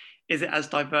cabinet. Is it as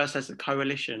diverse as the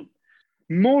coalition?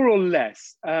 More or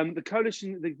less. The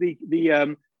coalition,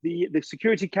 the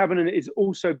security cabinet is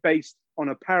also based on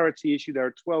a parity issue. There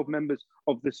are 12 members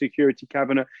of the security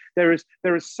cabinet. There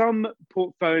are some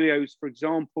portfolios, for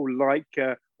example, like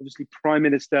obviously prime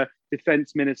minister,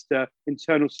 defense minister,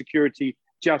 internal security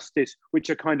Justice, which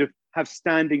are kind of have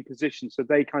standing positions, so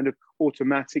they kind of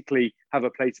automatically have a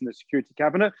place in the Security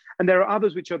Cabinet. And there are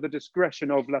others which are the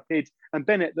discretion of Lapid and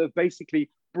Bennett that have basically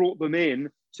brought them in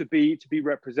to be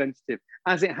representative.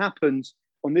 As it happens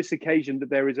on this occasion, that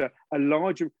there is a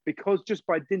larger, because just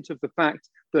by dint of the fact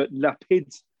that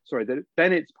that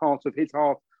Bennett's part of his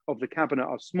half of the cabinet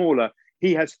are smaller,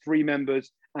 he has 3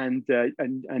 members, and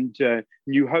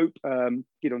New Hope,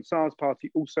 Gideon Saar's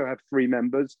party, also have 3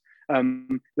 members.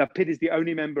 Lapid is the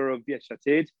only member of Yesh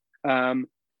Atid.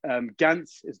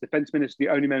 Gantz is defense minister, the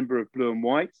only member of Blue and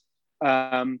White.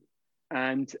 And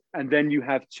then you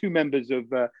have 2 members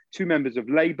of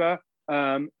Labour,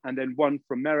 and then 1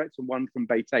 from Meretz and 1 from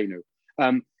Beitenu.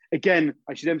 Again,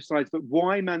 I should emphasize that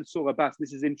why Mansour Abbas,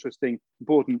 this is interesting,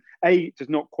 important, does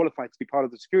not qualify to be part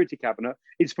of the Security Cabinet,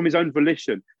 is from his own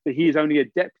volition, that he is only a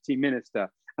deputy minister.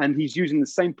 And he's using the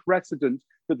same precedent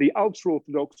that the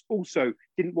ultra-Orthodox also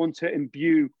didn't want to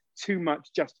imbue too much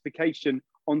justification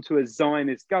onto a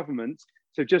Zionist government.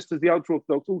 So just as the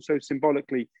ultra-Orthodox also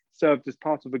symbolically served as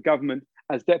part of a government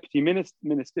as deputy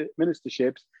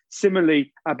ministerships,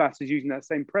 similarly, Abbas is using that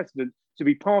same precedent to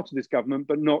be part of this government,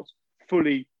 but not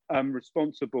fully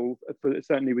responsible,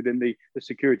 certainly within the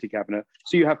Security Cabinet.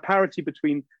 So you have parity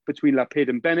between Lapid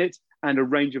and Bennett, and a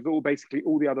range of basically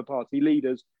all the other party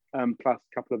leaders, plus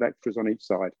a couple of extras on each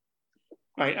side.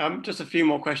 Right, just a few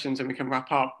more questions and we can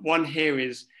wrap up. One here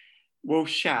is, will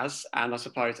Shas, and I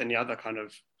suppose any other kind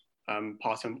of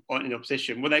party in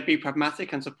opposition, will they be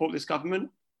pragmatic and support this government?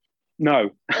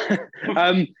 No.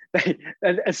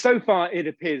 So far, it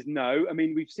appears no. I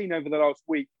mean, we've seen over the last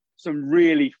week some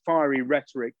really fiery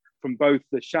rhetoric from both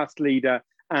the Shas leader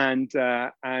and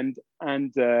the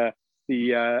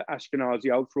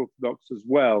Ashkenazi ultra-Orthodox as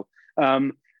well.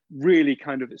 Really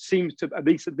kind of, it seems to, at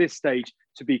least at this stage,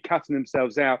 to be cutting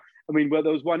themselves out. I mean, well,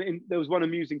 there was one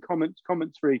amusing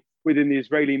commentary within the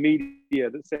Israeli media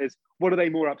that says, what are they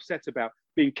more upset about,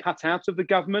 being cut out of the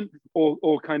government, or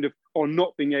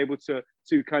not being able to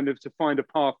find a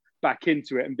path back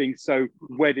into it, and being so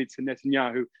wedded to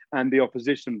Netanyahu and the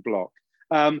opposition bloc.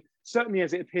 Certainly,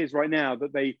 as it appears right now,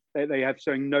 that they have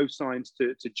shown no signs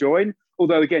to join.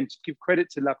 Although, again, to give credit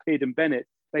to Lapid and Bennett,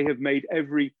 they have made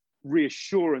every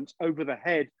reassurance over the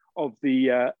head of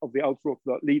the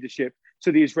ultra-Orthodox leadership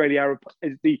to the Israeli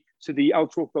to the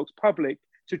ultra-Orthodox public,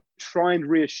 to try and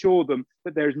reassure them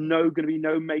that there's going to be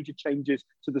no major changes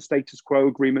to the status quo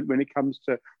agreement when it comes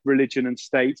to religion and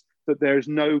state, that there's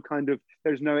no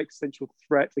existential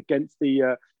threat against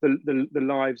the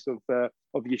lives of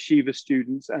yeshiva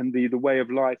students and the way of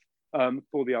life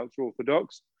for the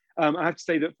ultra-Orthodox. I have to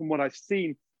say that from what I've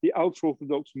seen, the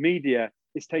ultra-Orthodox media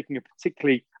is taking a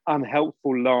particularly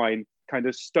unhelpful line, kind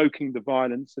of stoking the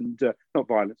violence and not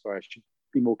violence, sorry, I should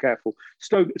be more careful,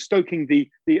 stoking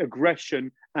the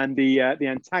aggression and the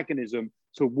antagonism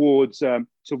towards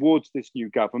this new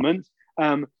government.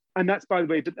 And that's, by the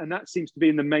way, and that seems to be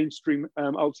in the mainstream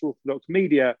ultra-Orthodox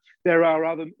media. There are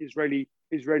other Israeli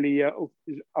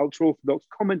ultra-Orthodox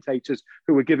commentators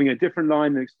who are giving a different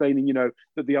line and explaining,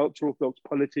 that the ultra-Orthodox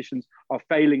politicians are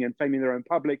failing their own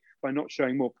public by not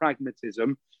showing more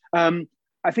pragmatism.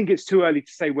 I think it's too early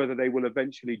to say whether they will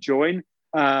eventually join,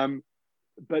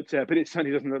 but it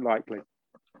certainly doesn't look likely.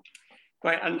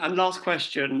 Great, and last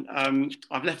question.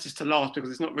 I've left this to last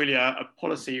because it's not really a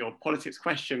policy or politics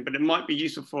question, but it might be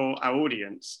useful for our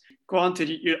audience. Granted,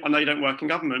 I know you don't work in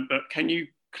government, but can you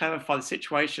clarify the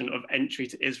situation of entry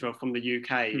to Israel from the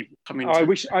UK? I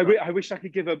wish I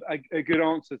could give a good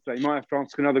answer today. You might have to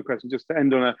ask another question just to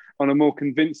end on a more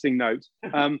convincing note.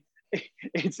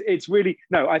 It's really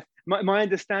no. My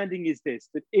understanding is this: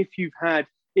 that if you've had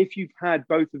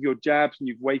both of your jabs and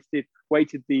you've waited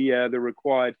the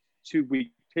required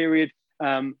 2-week period,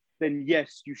 then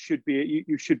yes, you should be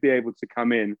able to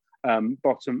come in.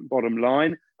 Bottom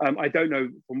line. I don't know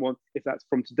if that's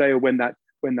from today or when that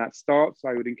starts.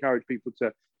 I would encourage people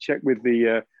to check with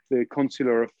the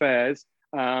consular affairs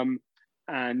and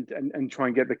try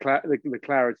and get the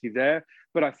clarity there.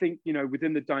 But I think,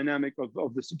 within the dynamic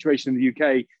of the situation in the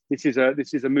UK, this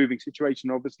is a moving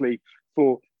situation. Obviously,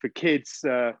 for kids,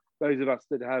 those of us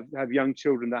that have young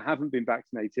children that haven't been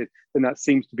vaccinated, then that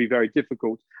seems to be very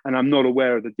difficult. And I'm not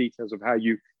aware of the details of how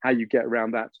you get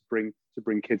around that to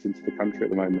bring kids into the country at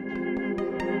the moment.